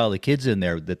a whole pile of kids in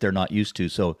there that they're not used to.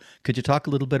 So could you talk a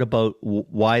little bit about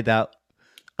why that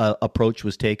approach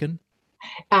was taken?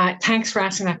 Thanks for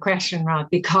asking that question, Rod,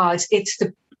 because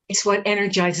it's what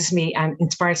energizes me and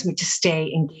inspires me to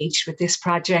stay engaged with this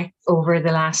project over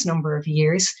the last number of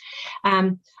years.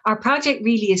 Our project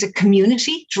really is a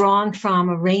community drawn from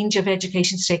a range of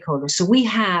education stakeholders. So we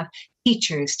have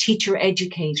teachers, teacher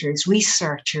educators,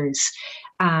 researchers,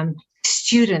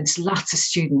 students, lots of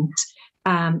students.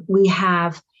 We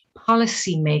have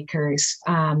policymakers,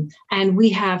 and we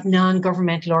have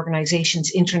non-governmental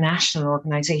organizations, international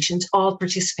organizations, all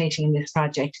participating in this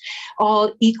project,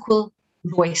 all equal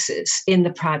voices in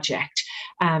the project.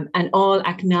 and all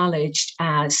acknowledged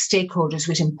as stakeholders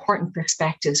with important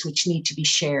perspectives which need to be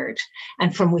shared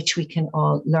and from which we can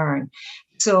all learn.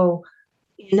 So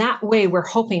in that way, we're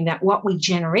hoping that what we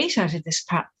generate out of this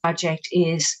project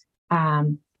is a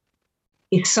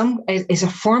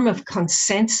form of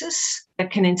consensus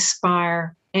that can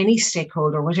inspire any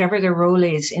stakeholder, whatever their role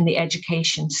is in the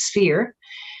education sphere,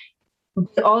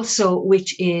 but also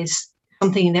which is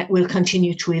something that will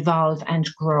continue to evolve and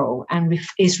grow and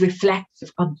is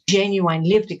reflective of genuine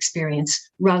lived experience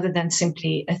rather than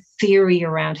simply a theory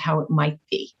around how it might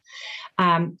be.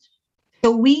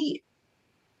 So we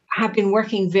have been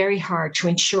working very hard to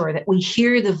ensure that we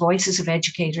hear the voices of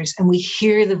educators and we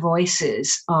hear the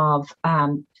voices of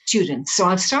students. So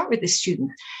I'll start with the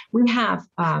students. We have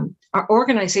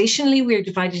organizationally, we're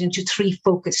divided into 3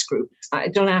 focus groups.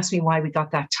 Don't ask me why we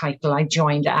got that title. I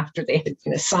joined after they had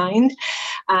been assigned,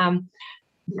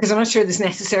 because I'm not sure there's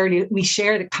necessarily, we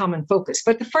share the common focus.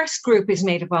 But the first group is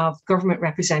made up of government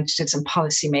representatives and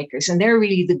policymakers, and they're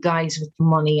really the guys with the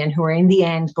money and who are in the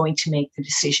end going to make the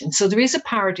decision. So there is a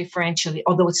power differential,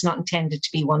 although it's not intended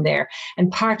to be one there.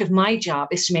 And part of my job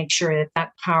is to make sure that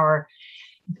that power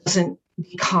doesn't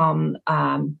become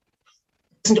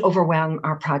doesn't overwhelm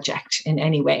our project in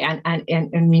any way, and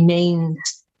remains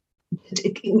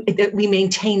that we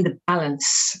maintain the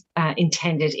balance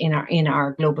intended in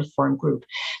our Global Forum group.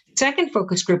 The second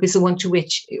focus group is the one to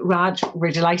which, Rod,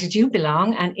 we're delighted you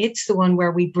belong, and it's the one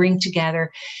where we bring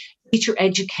together teacher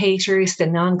educators, the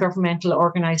non-governmental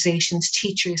organizations,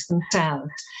 teachers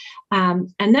themselves.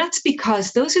 And that's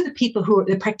because those are the people who are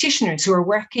the practitioners who are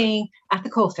working at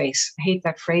the coalface. I hate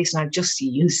that phrase and I've just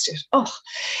used it.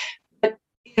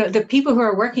 But the people who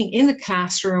are working in the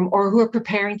classroom or who are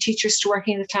preparing teachers to work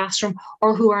in the classroom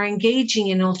or who are engaging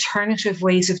in alternative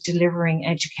ways of delivering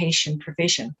education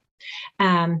provision.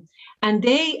 And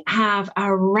they have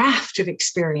a raft of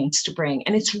experience to bring.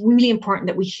 And it's really important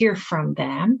that we hear from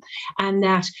them, and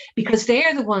that because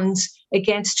they're the ones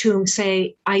against whom,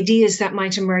 say, ideas that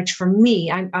might emerge from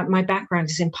me. My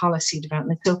background is in policy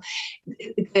development. So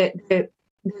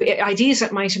the ideas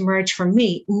that might emerge from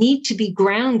me need to be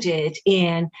grounded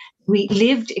in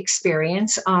lived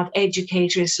experience of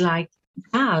educators like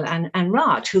Val and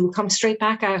Rod, who come straight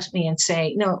back at me and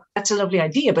say, no, that's a lovely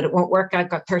idea, but it won't work. I've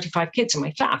got 35 kids in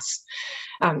my class.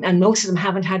 And most of them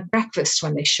haven't had breakfast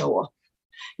when they show up.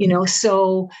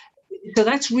 So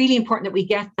that's really important that we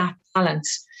get that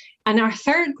balance. And our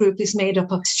third group is made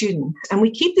up of students. And we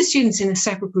keep the students in a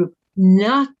separate group,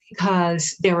 not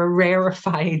because they're a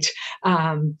rarefied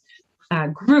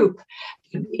group.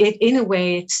 In a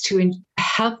way, it's to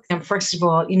help them. First of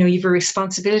all, you have a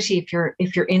responsibility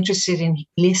if you're interested in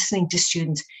listening to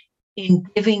students, in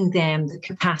giving them the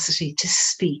capacity to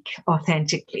speak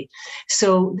authentically.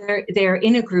 So they're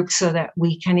in a group so that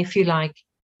we can, if you like,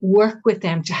 work with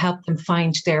them to help them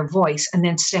find their voice, and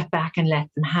then step back and let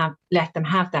them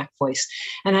have that voice.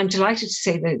 And I'm delighted to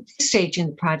say that at this stage in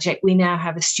the project, we now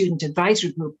have a student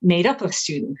advisory group made up of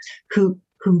students who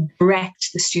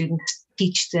direct the students,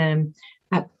 teach them,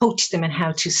 coach them in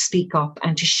how to speak up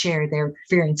and to share their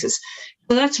experiences.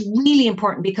 So that's really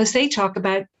important because they talk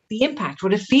about the impact,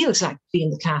 what it feels like to be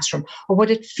in the classroom, or what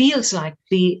it feels like to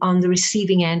be on the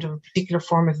receiving end of a particular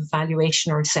form of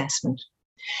evaluation or assessment.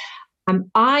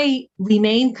 I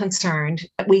remain concerned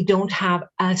that we don't have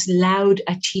as loud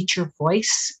a teacher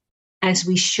voice as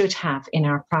we should have in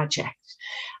our project.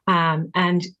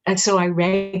 And so I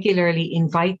regularly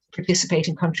invite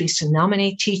participating countries to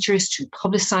nominate teachers, to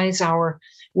publicize our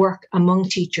work among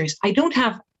teachers. I don't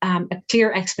have a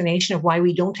clear explanation of why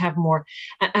we don't have more.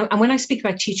 And when I speak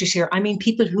about teachers here, I mean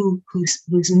people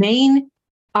whose main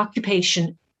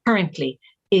occupation currently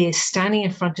is standing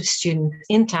in front of students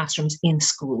in classrooms in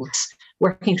schools,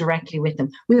 working directly with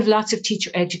them. We have lots of teacher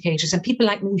educators and people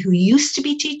like me who used to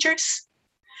be teachers,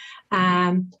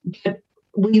 but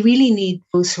we really need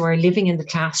those who are living in the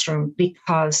classroom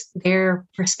because their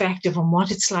perspective on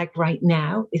what it's like right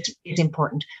now is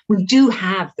important. We do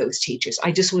have those teachers.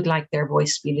 I just would like their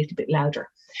voice to be a little bit louder.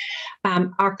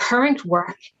 Our current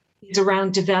work is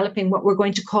around developing what we're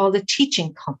going to call the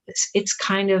teaching compass. It's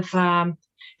kind of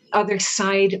other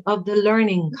side of the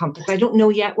learning compass. I don't know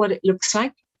yet what it looks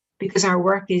like because our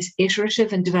work is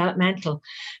iterative and developmental.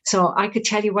 So I could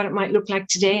tell you what it might look like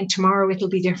today, and tomorrow it'll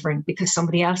be different because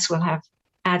somebody else will have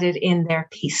added in their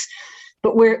piece.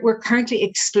 But we're currently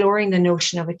exploring the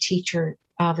notion of a teaching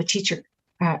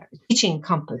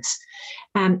compass.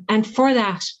 And for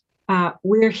that,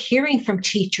 we're hearing from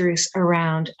teachers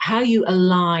around how you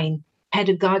align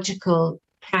pedagogical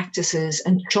practices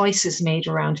and choices made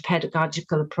around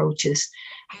pedagogical approaches,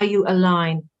 how you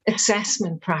align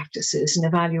assessment practices and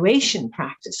evaluation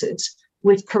practices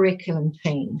with curriculum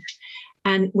change.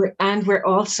 And we're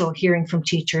also hearing from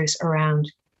teachers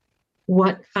around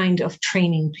what kind of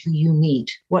training do you need,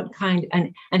 what kind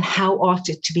and how ought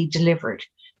it to be delivered.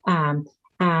 And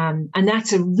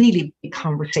that's a really big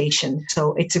conversation.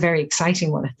 So it's a very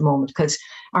exciting one at the moment, because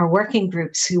our working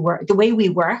groups the way we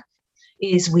work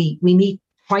is we meet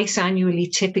twice annually,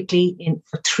 typically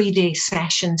for 3-day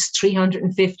sessions,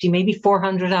 350, maybe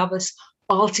 400 of us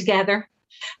all together.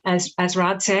 As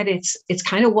Rod said, it's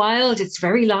kind of wild. It's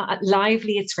very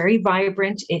lively. It's very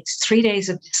vibrant. It's 3 days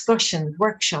of discussion,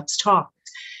 workshops, talks.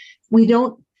 We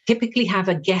don't typically have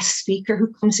a guest speaker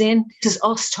who comes in. This is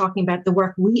us talking about the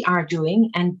work we are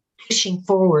doing and pushing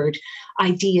forward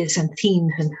ideas and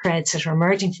themes and threads that are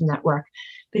emerging from that work.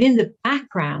 But in the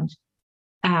background,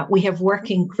 we have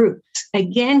working groups,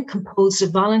 again, composed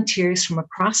of volunteers from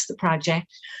across the project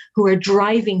who are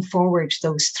driving forward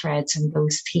those threads and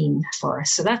those themes for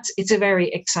us. So it's a very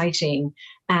exciting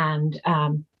and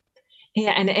an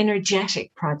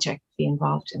energetic project to be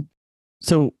involved in.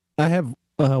 So I have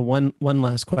one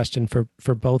last question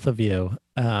for both of you.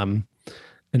 And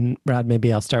Rod,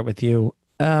 maybe I'll start with you.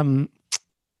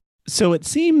 So it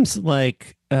seems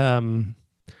like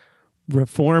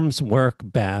reforms work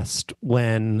best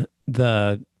when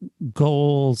the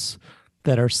goals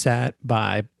that are set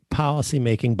by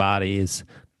policymaking bodies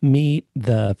meet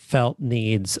the felt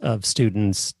needs of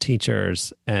students,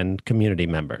 teachers, and community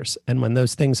members. And when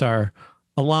those things are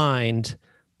aligned,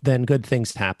 then good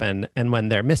things happen. And when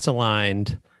they're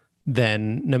misaligned,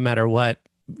 then no matter what,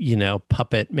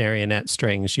 puppet marionette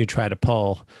strings you try to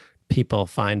pull, people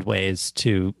find ways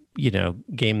to,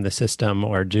 game the system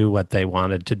or do what they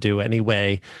wanted to do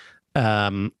anyway.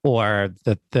 Or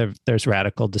there's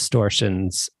radical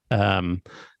distortions.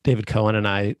 David Cohen and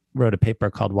I wrote a paper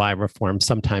called Why Reform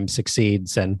Sometimes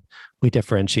Succeeds, and we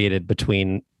differentiated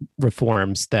between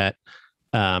reforms that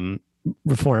were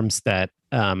reforms that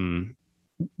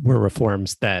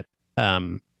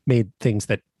made things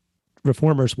that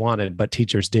reformers wanted but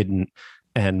teachers didn't,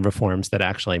 and reforms that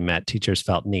actually met teachers'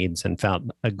 felt needs, and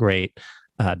found a great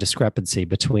discrepancy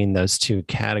between those two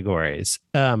categories.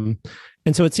 And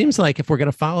so it seems like if we're going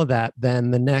to follow that,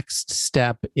 then the next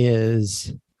step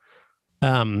is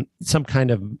some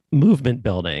kind of movement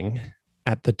building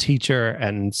at the teacher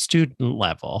and student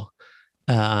level.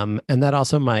 And that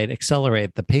also might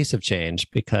accelerate the pace of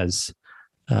change, because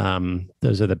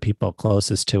those are the people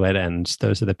closest to it, and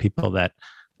those are the people that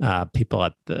people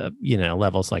at the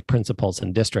levels like principals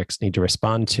and districts need to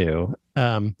respond to.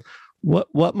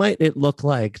 What might it look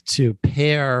like to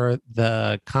pair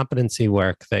the competency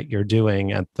work that you're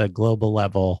doing at the global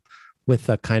level with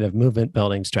a kind of movement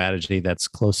building strategy that's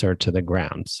closer to the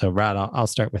ground? So Rod, I'll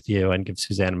start with you and give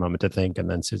Suzanne a moment to think, and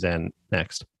then Suzanne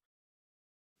next.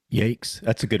 Yikes.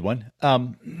 That's a good one.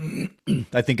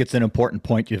 I think it's an important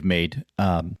point you've made,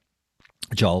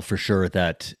 Joel, for sure,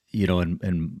 that,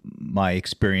 in my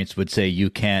experience would say you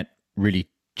can't really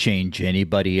change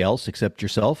anybody else except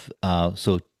yourself.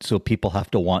 So people have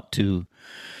to want to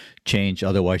change.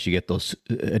 Otherwise you get those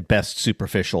at best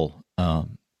superficial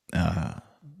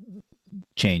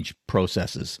change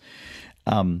processes.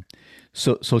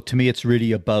 So to me, it's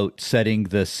really about setting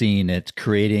the scene. It's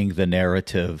creating the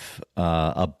narrative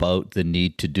about the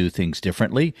need to do things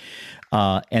differently,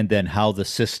 and then how the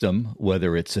system,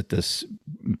 whether it's at this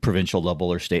provincial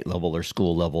level or state level or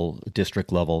school level,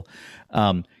 district level,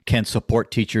 can support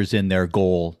teachers in their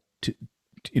goal to,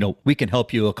 we can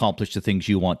help you accomplish the things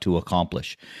you want to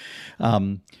accomplish.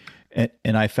 And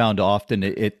I found often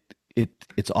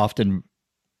it's often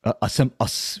a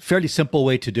fairly simple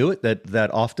way to do it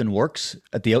that often works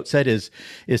at the outset is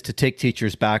to take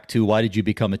teachers back to, why did you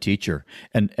become a teacher?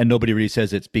 And nobody really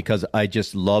says it's because I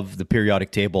just love the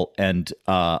periodic table and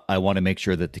I want to make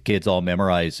sure that the kids all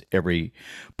memorize every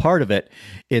part of it.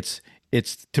 It's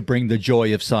to bring the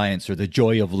joy of science or the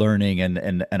joy of learning.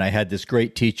 And I had this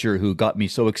great teacher who got me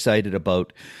so excited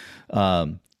about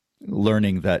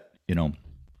learning that,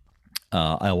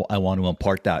 I want to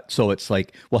impart that. So it's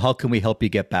like, well, how can we help you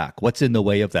get back? What's in the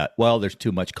way of that? Well, there's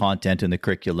too much content in the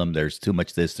curriculum. There's too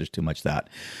much this, there's too much that.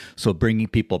 So bringing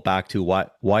people back to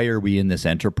why are we in this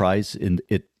enterprise? We're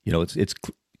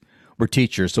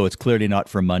teachers, so it's clearly not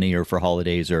for money or for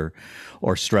holidays or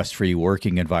stress-free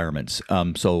working environments.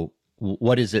 So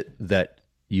what is it that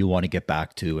you want to get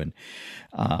back to?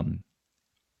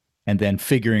 And then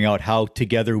figuring out how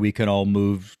together we can all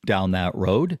move down that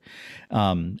road,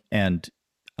 and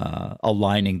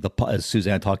aligning as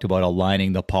Suzanne talked about,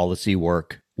 aligning the policy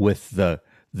work with the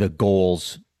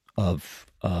goals of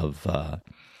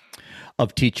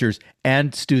of teachers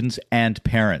and students and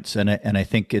parents. And I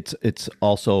think it's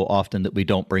also often that we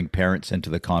don't bring parents into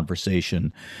the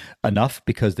conversation enough,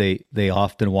 because they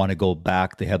often want to go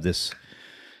back. They have this,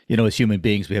 as human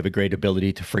beings, we have a great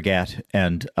ability to forget,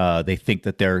 and they think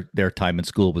that their time in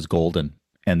school was golden.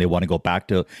 And they want to go back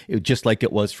to it, just like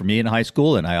it was for me in high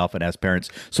school. And I often ask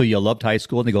parents, so you loved high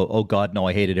school? And they go, oh God, no,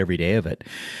 I hated every day of it.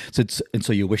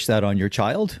 So you wish that on your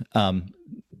child?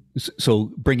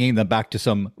 So bringing them back to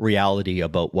some reality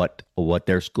about what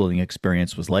their schooling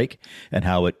experience was like, and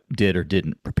how it did or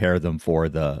didn't prepare them for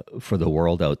the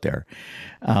world out there.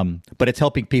 But it's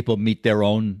helping people meet their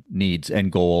own needs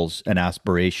and goals and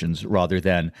aspirations, rather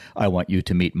than I want you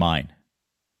to meet mine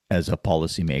as a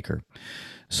policymaker.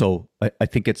 So I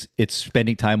think it's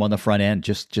spending time on the front end,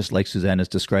 just like Suzanne has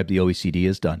described the OECD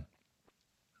has done.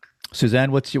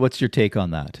 Suzanne, what's your take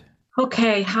on that?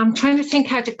 Okay, I'm trying to think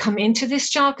how to come into this,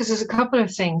 John, because there's a couple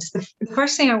of things. The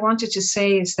first thing I wanted to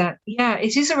say is that,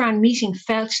 it is around meeting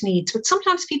felt needs, but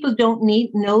sometimes people don't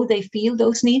know they feel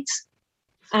those needs.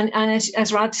 And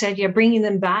as Rod said, bringing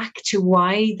them back to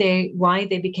why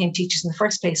they became teachers in the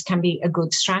first place can be a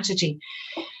good strategy.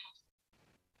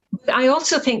 I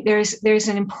also think there's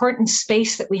an important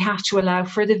space that we have to allow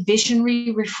for the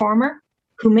visionary reformer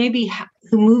who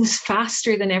moves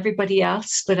faster than everybody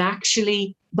else, but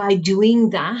actually by doing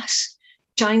that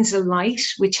shines a light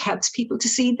which helps people to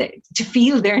see to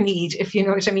feel their need, if you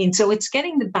know what I mean. So it's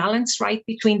getting the balance right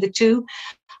between the two.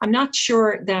 I'm not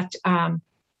sure that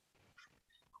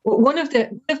one of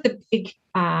the big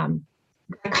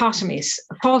dichotomies,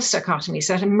 false dichotomies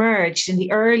that emerged in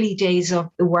the early days of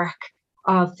the work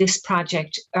of this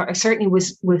project, certainly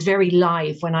was very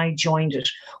live when I joined it,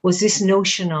 was this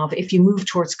notion of, if you move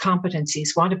towards competencies,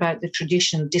 what about the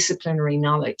traditional disciplinary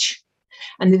knowledge?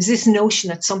 And there's this notion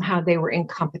that somehow they were in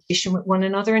competition with one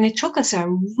another. And it took us a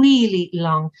really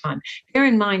long time. Bear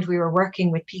in mind, we were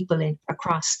working with people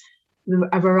across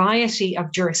a variety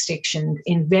of jurisdictions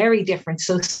in very different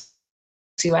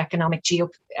socioeconomic,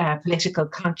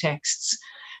 geopolitical contexts,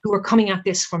 who were coming at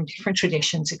this from different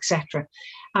traditions, etc.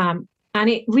 And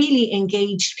it really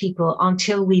engaged people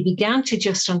until we began to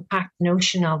just unpack the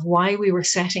notion of why we were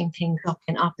setting things up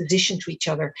in opposition to each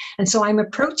other. And so I'm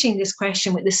approaching this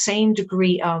question with the same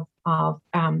degree of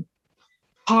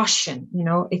caution.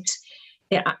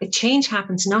 Change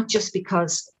happens not just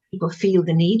because people feel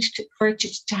the need for it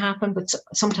to happen, but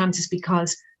sometimes it's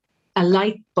because a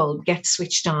light bulb gets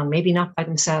switched on, maybe not by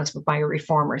themselves, but by a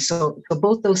reformer. So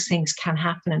both those things can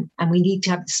happen, and we need to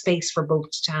have the space for both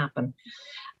to happen.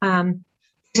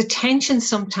 There's a tension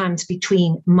sometimes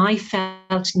between my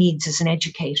felt needs as an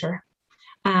educator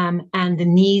and the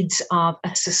needs of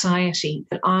a society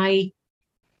that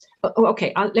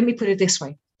let me put it this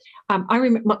way. I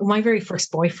remember my very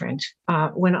first boyfriend,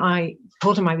 when I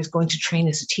told him I was going to train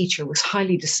as a teacher, was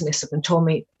highly dismissive and told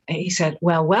me, he said,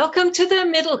 well, welcome to the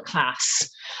middle class.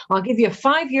 I'll give you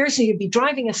 5 years and you'll be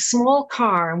driving a small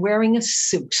car and wearing a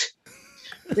suit.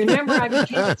 Remember, I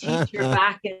became a teacher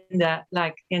back in the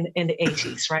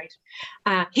 80s, right?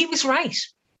 He was right.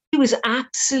 He was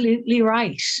absolutely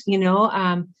right.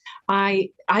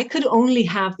 I could only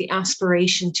have the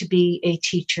aspiration to be a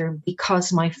teacher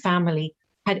because my family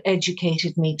had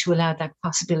educated me to allow that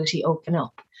possibility open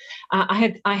up.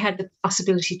 I had the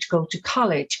possibility to go to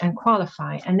college and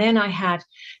qualify, and then I had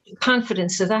the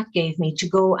confidence that gave me to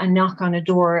go and knock on a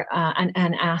door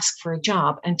and ask for a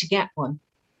job and to get one.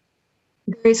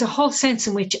 There's a whole sense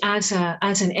in which, as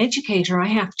an educator, I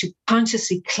have to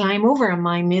consciously climb over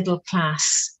my middle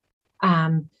class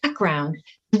background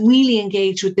to really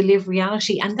engage with the lived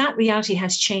reality, and that reality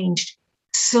has changed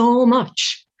so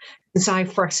much since I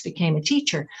first became a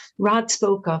teacher. Rod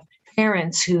spoke of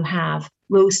parents who have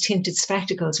rose-tinted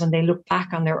spectacles when they look back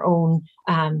on their own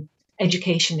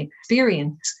education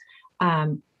experience.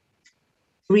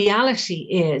 Reality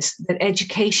is that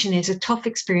education is a tough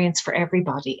experience for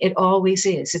everybody. It always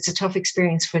is. It's a tough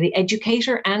experience for the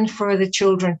educator and for the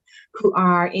children who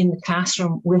are in the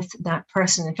classroom with that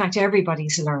person. In fact,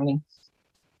 everybody's learning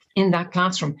in that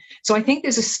classroom. So I think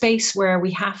there's a space where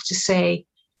we have to say,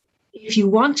 if you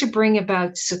want to bring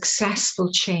about successful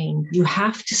change, you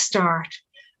have to start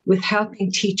with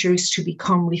helping teachers to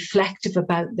become reflective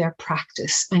about their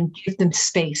practice and give them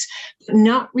space, but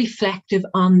not reflective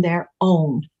on their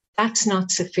own. That's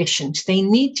not sufficient. They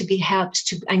need to be helped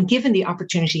to and given the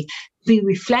opportunity to be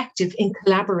reflective in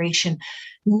collaboration,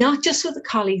 not just with the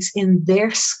colleagues in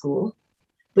their school,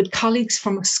 but colleagues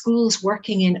from schools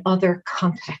working in other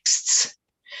contexts.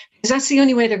 Because that's the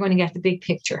only way they're going to get the big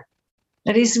picture.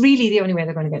 That is really the only way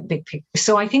they're going to get the big picture.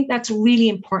 So I think that's a really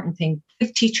important thing.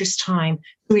 Give teachers time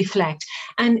to reflect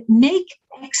and make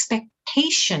expectations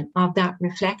implication of that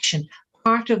reflection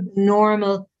part of the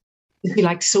normal, if you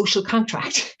like, social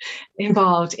contract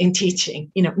involved in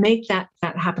teaching? Make that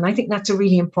happen. I think that's a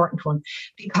really important one,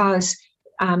 because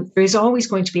there is always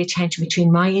going to be a tension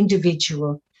between my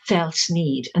individual felt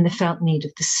need and the felt need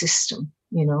of the system,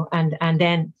 and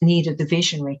then the need of the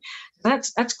visionary.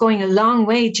 That's going a long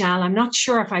way, Jal. I'm not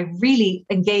sure if I really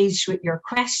engaged with your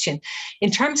question.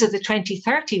 In terms of the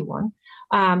 2031,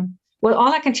 well,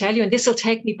 all I can tell you, and this will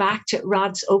take me back to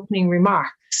Rod's opening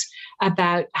remarks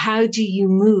about how do you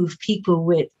move people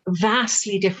with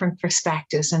vastly different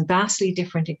perspectives and vastly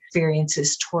different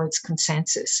experiences towards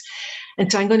consensus.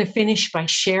 And so I'm going to finish by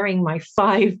sharing my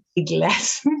 5 big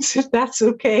lessons, if that's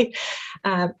okay.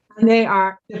 And they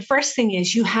are, the first thing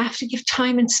is you have to give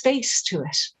time and space to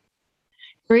it.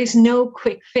 There is no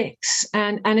quick fix.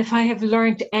 And if I have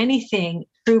learned anything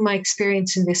through my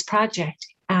experience in this project,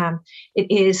 it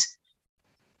is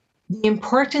the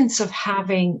importance of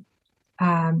having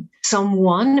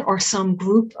someone or some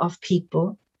group of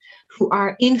people who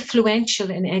are influential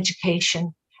in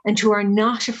education and who are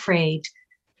not afraid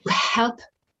to help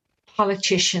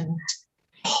politicians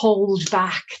hold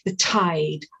back the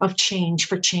tide of change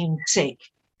for change's sake,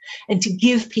 and to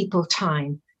give people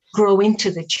time to grow into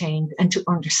the change and to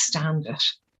understand it.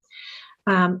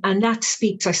 And that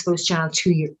speaks, I suppose, Jal,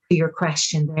 to your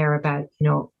question there about,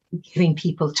 giving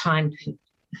people time to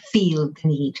feel the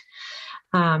need.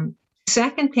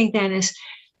 Second thing then is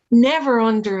never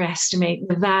underestimate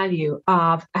the value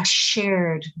of a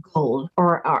shared goal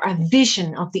or a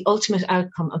vision of the ultimate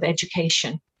outcome of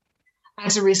education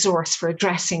as a resource for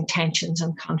addressing tensions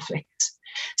and conflicts.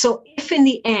 So if in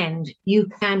the end you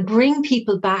can bring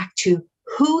people back to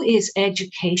who is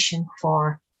education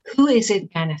for, who is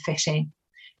it benefiting,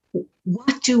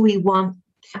 what do we want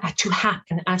to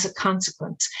happen as a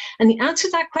consequence? And the answer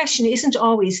to that question isn't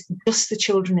always just the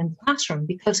children in the classroom,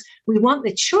 because we want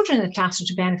the children in the classroom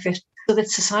to benefit so that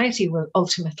society will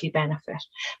ultimately benefit.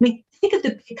 I mean, think of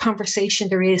the big conversation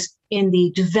there is in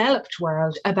the developed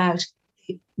world about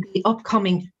the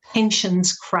upcoming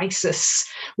pensions crisis.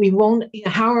 We won't,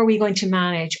 how are we going to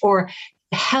manage, or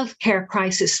the healthcare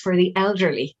crisis for the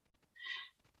elderly?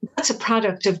 That's a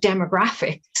product of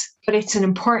demographics, but it's an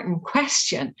important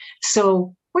question.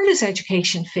 So where does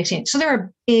education fit in? So there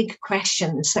are big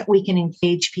questions that we can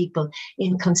engage people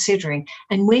in considering.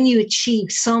 And when you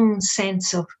achieve some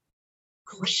sense of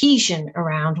cohesion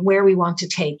around where we want to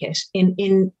take it,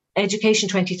 in Education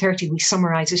 2030, we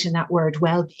summarize it in that word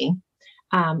well-being,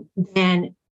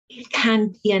 then it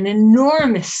can be an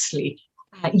enormously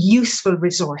useful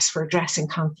resource for addressing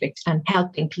conflict and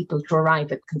helping people to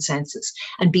arrive at consensus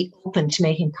and be open to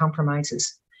making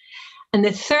compromises. And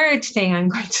the third thing I'm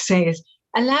going to say is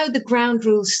allow the ground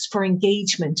rules for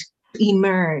engagement to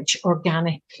emerge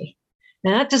organically.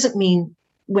 Now, that doesn't mean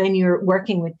when you're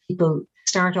working with people,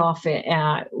 start off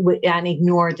and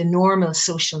ignore the normal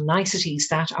social niceties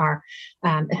that are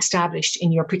established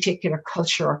in your particular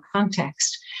culture or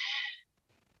context.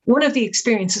 One of the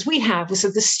experiences we have was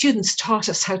that the students taught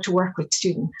us how to work with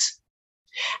students.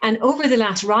 And over the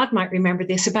last, Rod might remember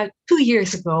this, about 2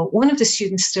 years ago, one of the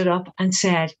students stood up and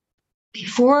said,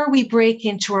 before we break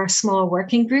into our small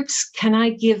working groups, can I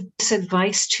give this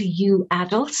advice to you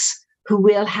adults who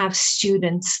will have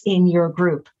students in your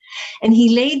group? And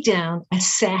he laid down a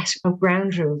set of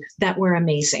ground rules that were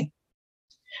amazing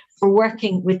for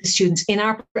working with the students in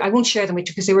our, I won't share them with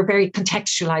you because they were very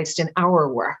contextualized in our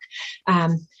work.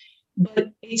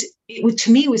 But it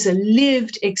to me was a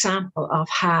lived example of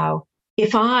how,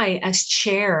 if I, as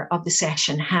chair of the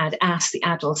session, had asked the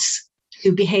adults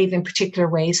to behave in particular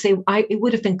ways, it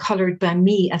would have been colored by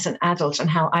me as an adult and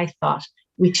how I thought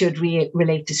we should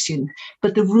relate to students.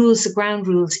 But the rules, the ground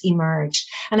rules emerged.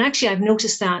 And actually, I've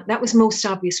noticed that was most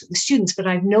obvious with the students, but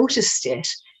I've noticed it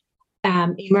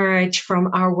emerge from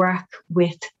our work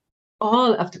with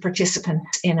all of the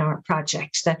participants in our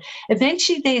project, that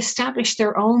eventually they establish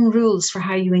their own rules for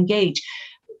how you engage.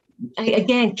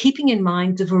 Again, keeping in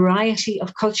mind the variety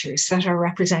of cultures that are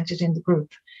represented in the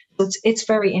group. It's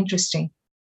very interesting.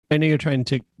 I know you're trying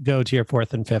to go to your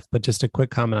fourth and fifth, but just a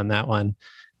quick comment on that one,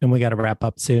 and we got to wrap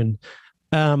up soon.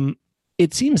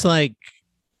 It seems like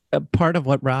a part of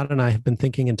what Rod and I have been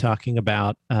thinking and talking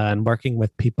about and working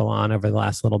with people on over the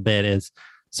last little bit is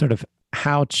sort of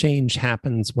how change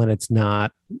happens when it's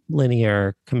not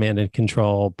linear, command and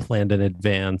control, planned in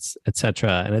advance, et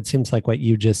cetera. And it seems like what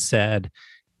you just said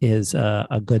is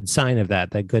a good sign of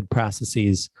that good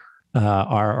processes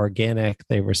are organic.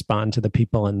 They respond to the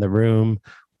people in the room,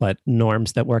 but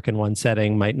norms that work in one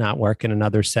setting might not work in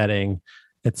another setting,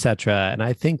 et cetera. And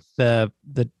I think the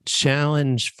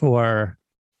challenge for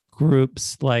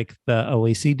groups like the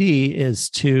OECD is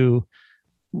to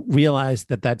realize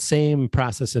that that same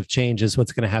process of change is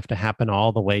what's going to happen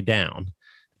all the way down.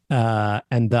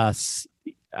 And thus,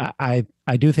 I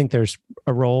do think there's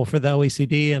a role for the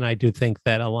OECD, and I do think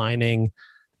that aligning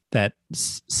that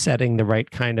setting the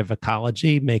right kind of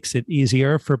ecology makes it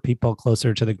easier for people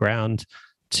closer to the ground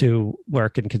to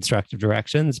work in constructive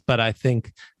directions. But I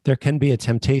think there can be a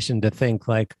temptation to think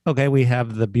like, okay, we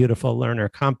have the beautiful learner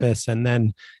compass, and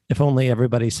then if only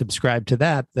everybody subscribed to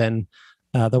that, then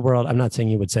the world, I'm not saying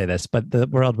you would say this, but the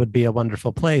world would be a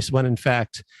wonderful place, when in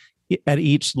fact, at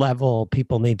each level,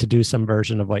 people need to do some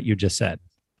version of what you just said.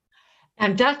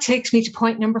 And that takes me to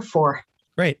point number 4.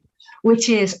 Great. Which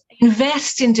is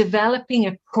invest in developing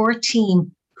a core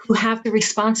team who have the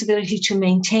responsibility to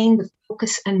maintain the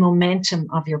focus and momentum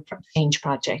of your change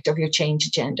project, of your change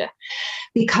agenda.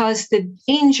 Because the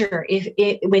danger,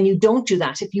 when you don't do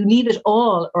that, if you leave it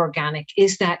all organic,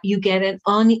 is that you get an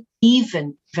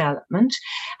uneven development.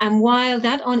 And while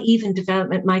that uneven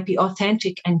development might be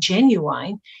authentic and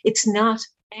genuine, it's not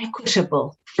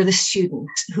equitable for the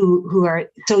students who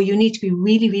are. So you need to be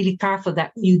really, really careful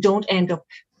that you don't end up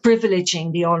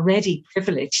privileging the already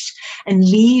privileged and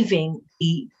leaving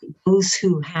those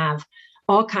who have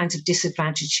all kinds of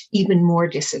disadvantage even more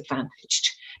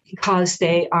disadvantaged, because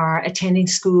they are attending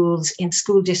schools in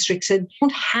school districts that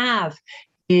don't have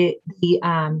the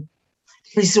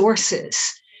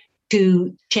resources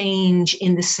to change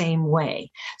in the same way.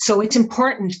 So it's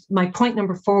important. My point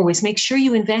number 4 was make sure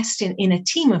you invest in a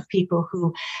team of people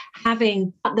who,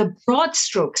 having the broad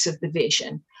strokes of the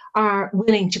vision, are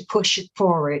willing to push it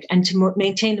forward and to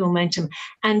maintain the momentum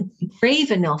and be brave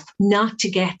enough not to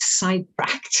get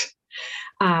sidetracked.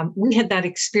 We had that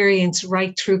experience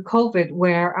right through COVID,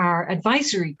 where our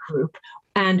advisory group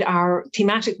and our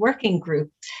thematic working group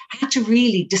had to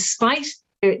really, despite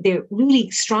the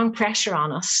really strong pressure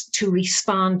on us to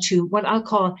respond to what I'll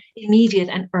call immediate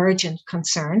and urgent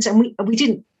concerns, and we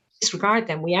didn't disregard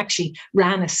them. We actually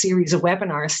ran a series of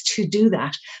webinars to do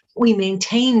that. We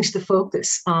maintained the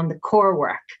focus on the core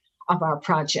work of our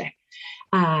project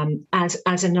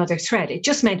as another thread. It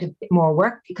just meant a bit more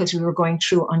work because we were going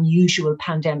through unusual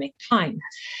pandemic times.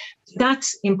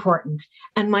 That's important.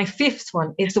 And my 5th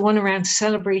one is the one around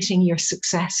celebrating your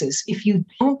successes. If you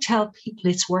don't tell people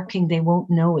it's working, they won't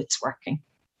know it's working.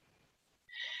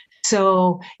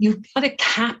 So you've got to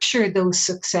capture those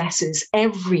successes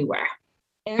everywhere,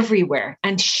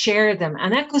 and share them.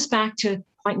 And that goes back to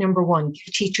point number 1,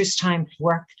 give teachers time to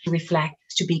work, to reflect,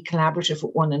 to be collaborative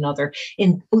with one another.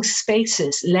 In those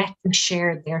spaces, let them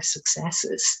share their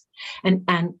successes and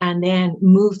then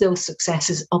move those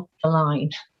successes up the line.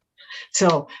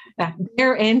 So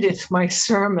there ended my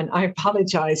sermon. I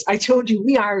apologize. I told you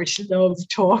we Irish love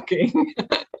talking.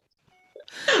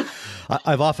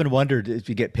 I've often wondered if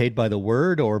you get paid by the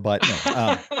word or by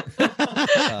no.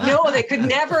 No, they could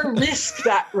never risk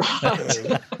that,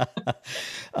 Rod.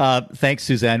 Thanks,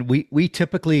 Suzanne. We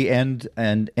typically end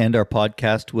our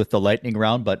podcast with the lightning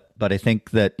round, but I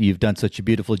think that you've done such a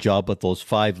beautiful job with those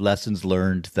 5 lessons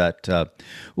learned that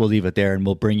we'll leave it there, and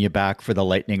we'll bring you back for the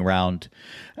lightning round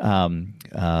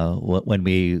when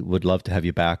we would love to have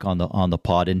you back on the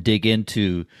pod and dig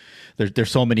into.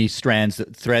 There's so many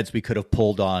threads we could have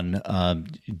pulled on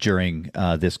during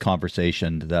this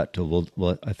conversation that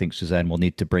I think Suzanne will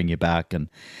need to bring you back and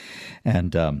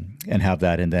have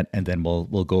that, and then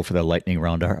we'll go for the lightning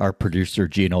round. Our producer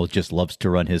Gino just loves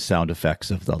to run his sound effects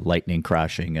of the lightning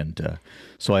crashing, and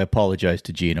so I apologize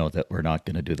to Gino that we're not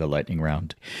going to do the lightning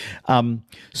round.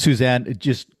 Suzanne,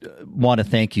 just want to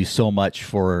thank you so much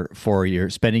for your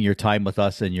spending your time with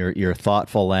us and your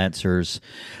thoughtful answers,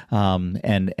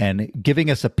 and giving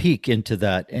us a peek into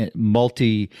that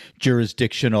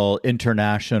multi-jurisdictional,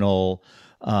 international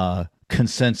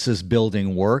consensus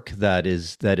building work that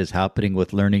is happening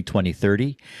with Learning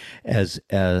 2030, as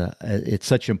it's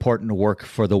such important work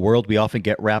for the world. We often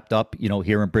get wrapped up,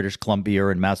 here in British Columbia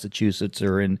or in Massachusetts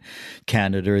or in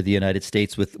Canada or the United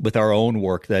States with our own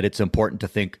work, that it's important to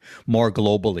think more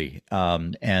globally,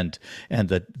 and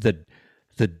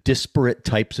the disparate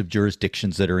types of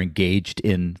jurisdictions that are engaged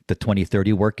in the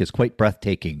 2030 work is quite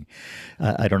breathtaking.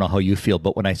 I don't know how you feel,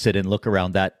 but when I sit and look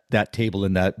around that table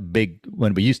in that big,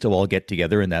 when we used to all get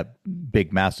together in that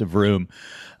big, massive room,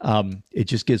 it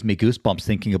just gives me goosebumps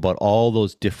thinking about all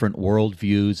those different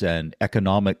worldviews and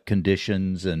economic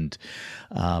conditions and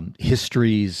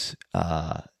histories.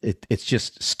 It's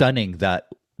just stunning that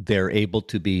they're able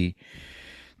to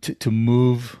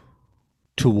move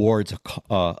towards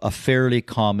a fairly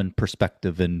common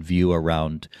perspective and view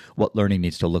around what learning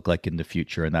needs to look like in the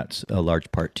future, and that's a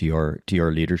large part to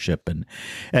your leadership.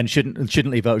 And shouldn't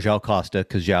leave out João Costa,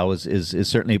 because João is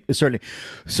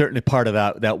certainly part of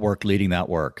that work, leading that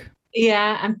work.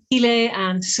 Yeah, and Pile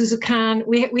and Suzukan.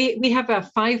 We have a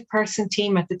 5-person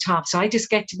team at the top, so I just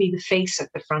get to be the face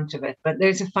at the front of it. But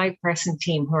there's a 5-person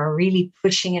team who are really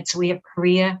pushing it. So we have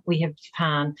Korea, we have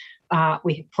Japan,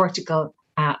 we have Portugal,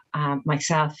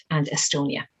 myself, and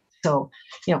Estonia. So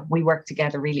we work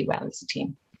together really well as a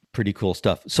team. Pretty cool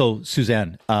stuff. So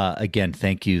Suzanne, again,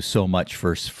 thank you so much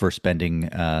for spending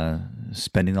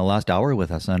the last hour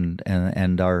with us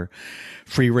and our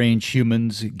Free Range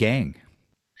Humans gang.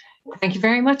 Thank you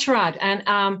very much, Rod. And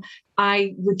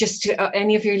I would just,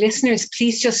 any of your listeners,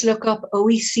 please just look up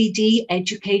OECD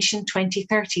Education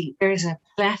 2030. There's a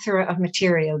plethora of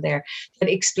material there that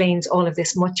explains all of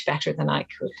this much better than I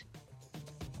could.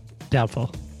 Doubtful.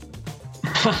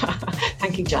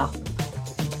 Thank you, Joel.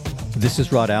 This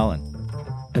is Rod Allen.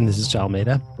 And this is Joel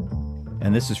Almeida.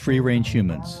 And this is Free Range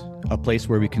Humans, a place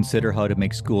where we consider how to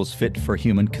make schools fit for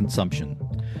human consumption.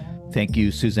 Thank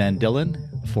you, Suzanne Dillon,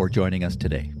 for joining us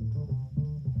today.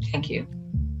 Thank you.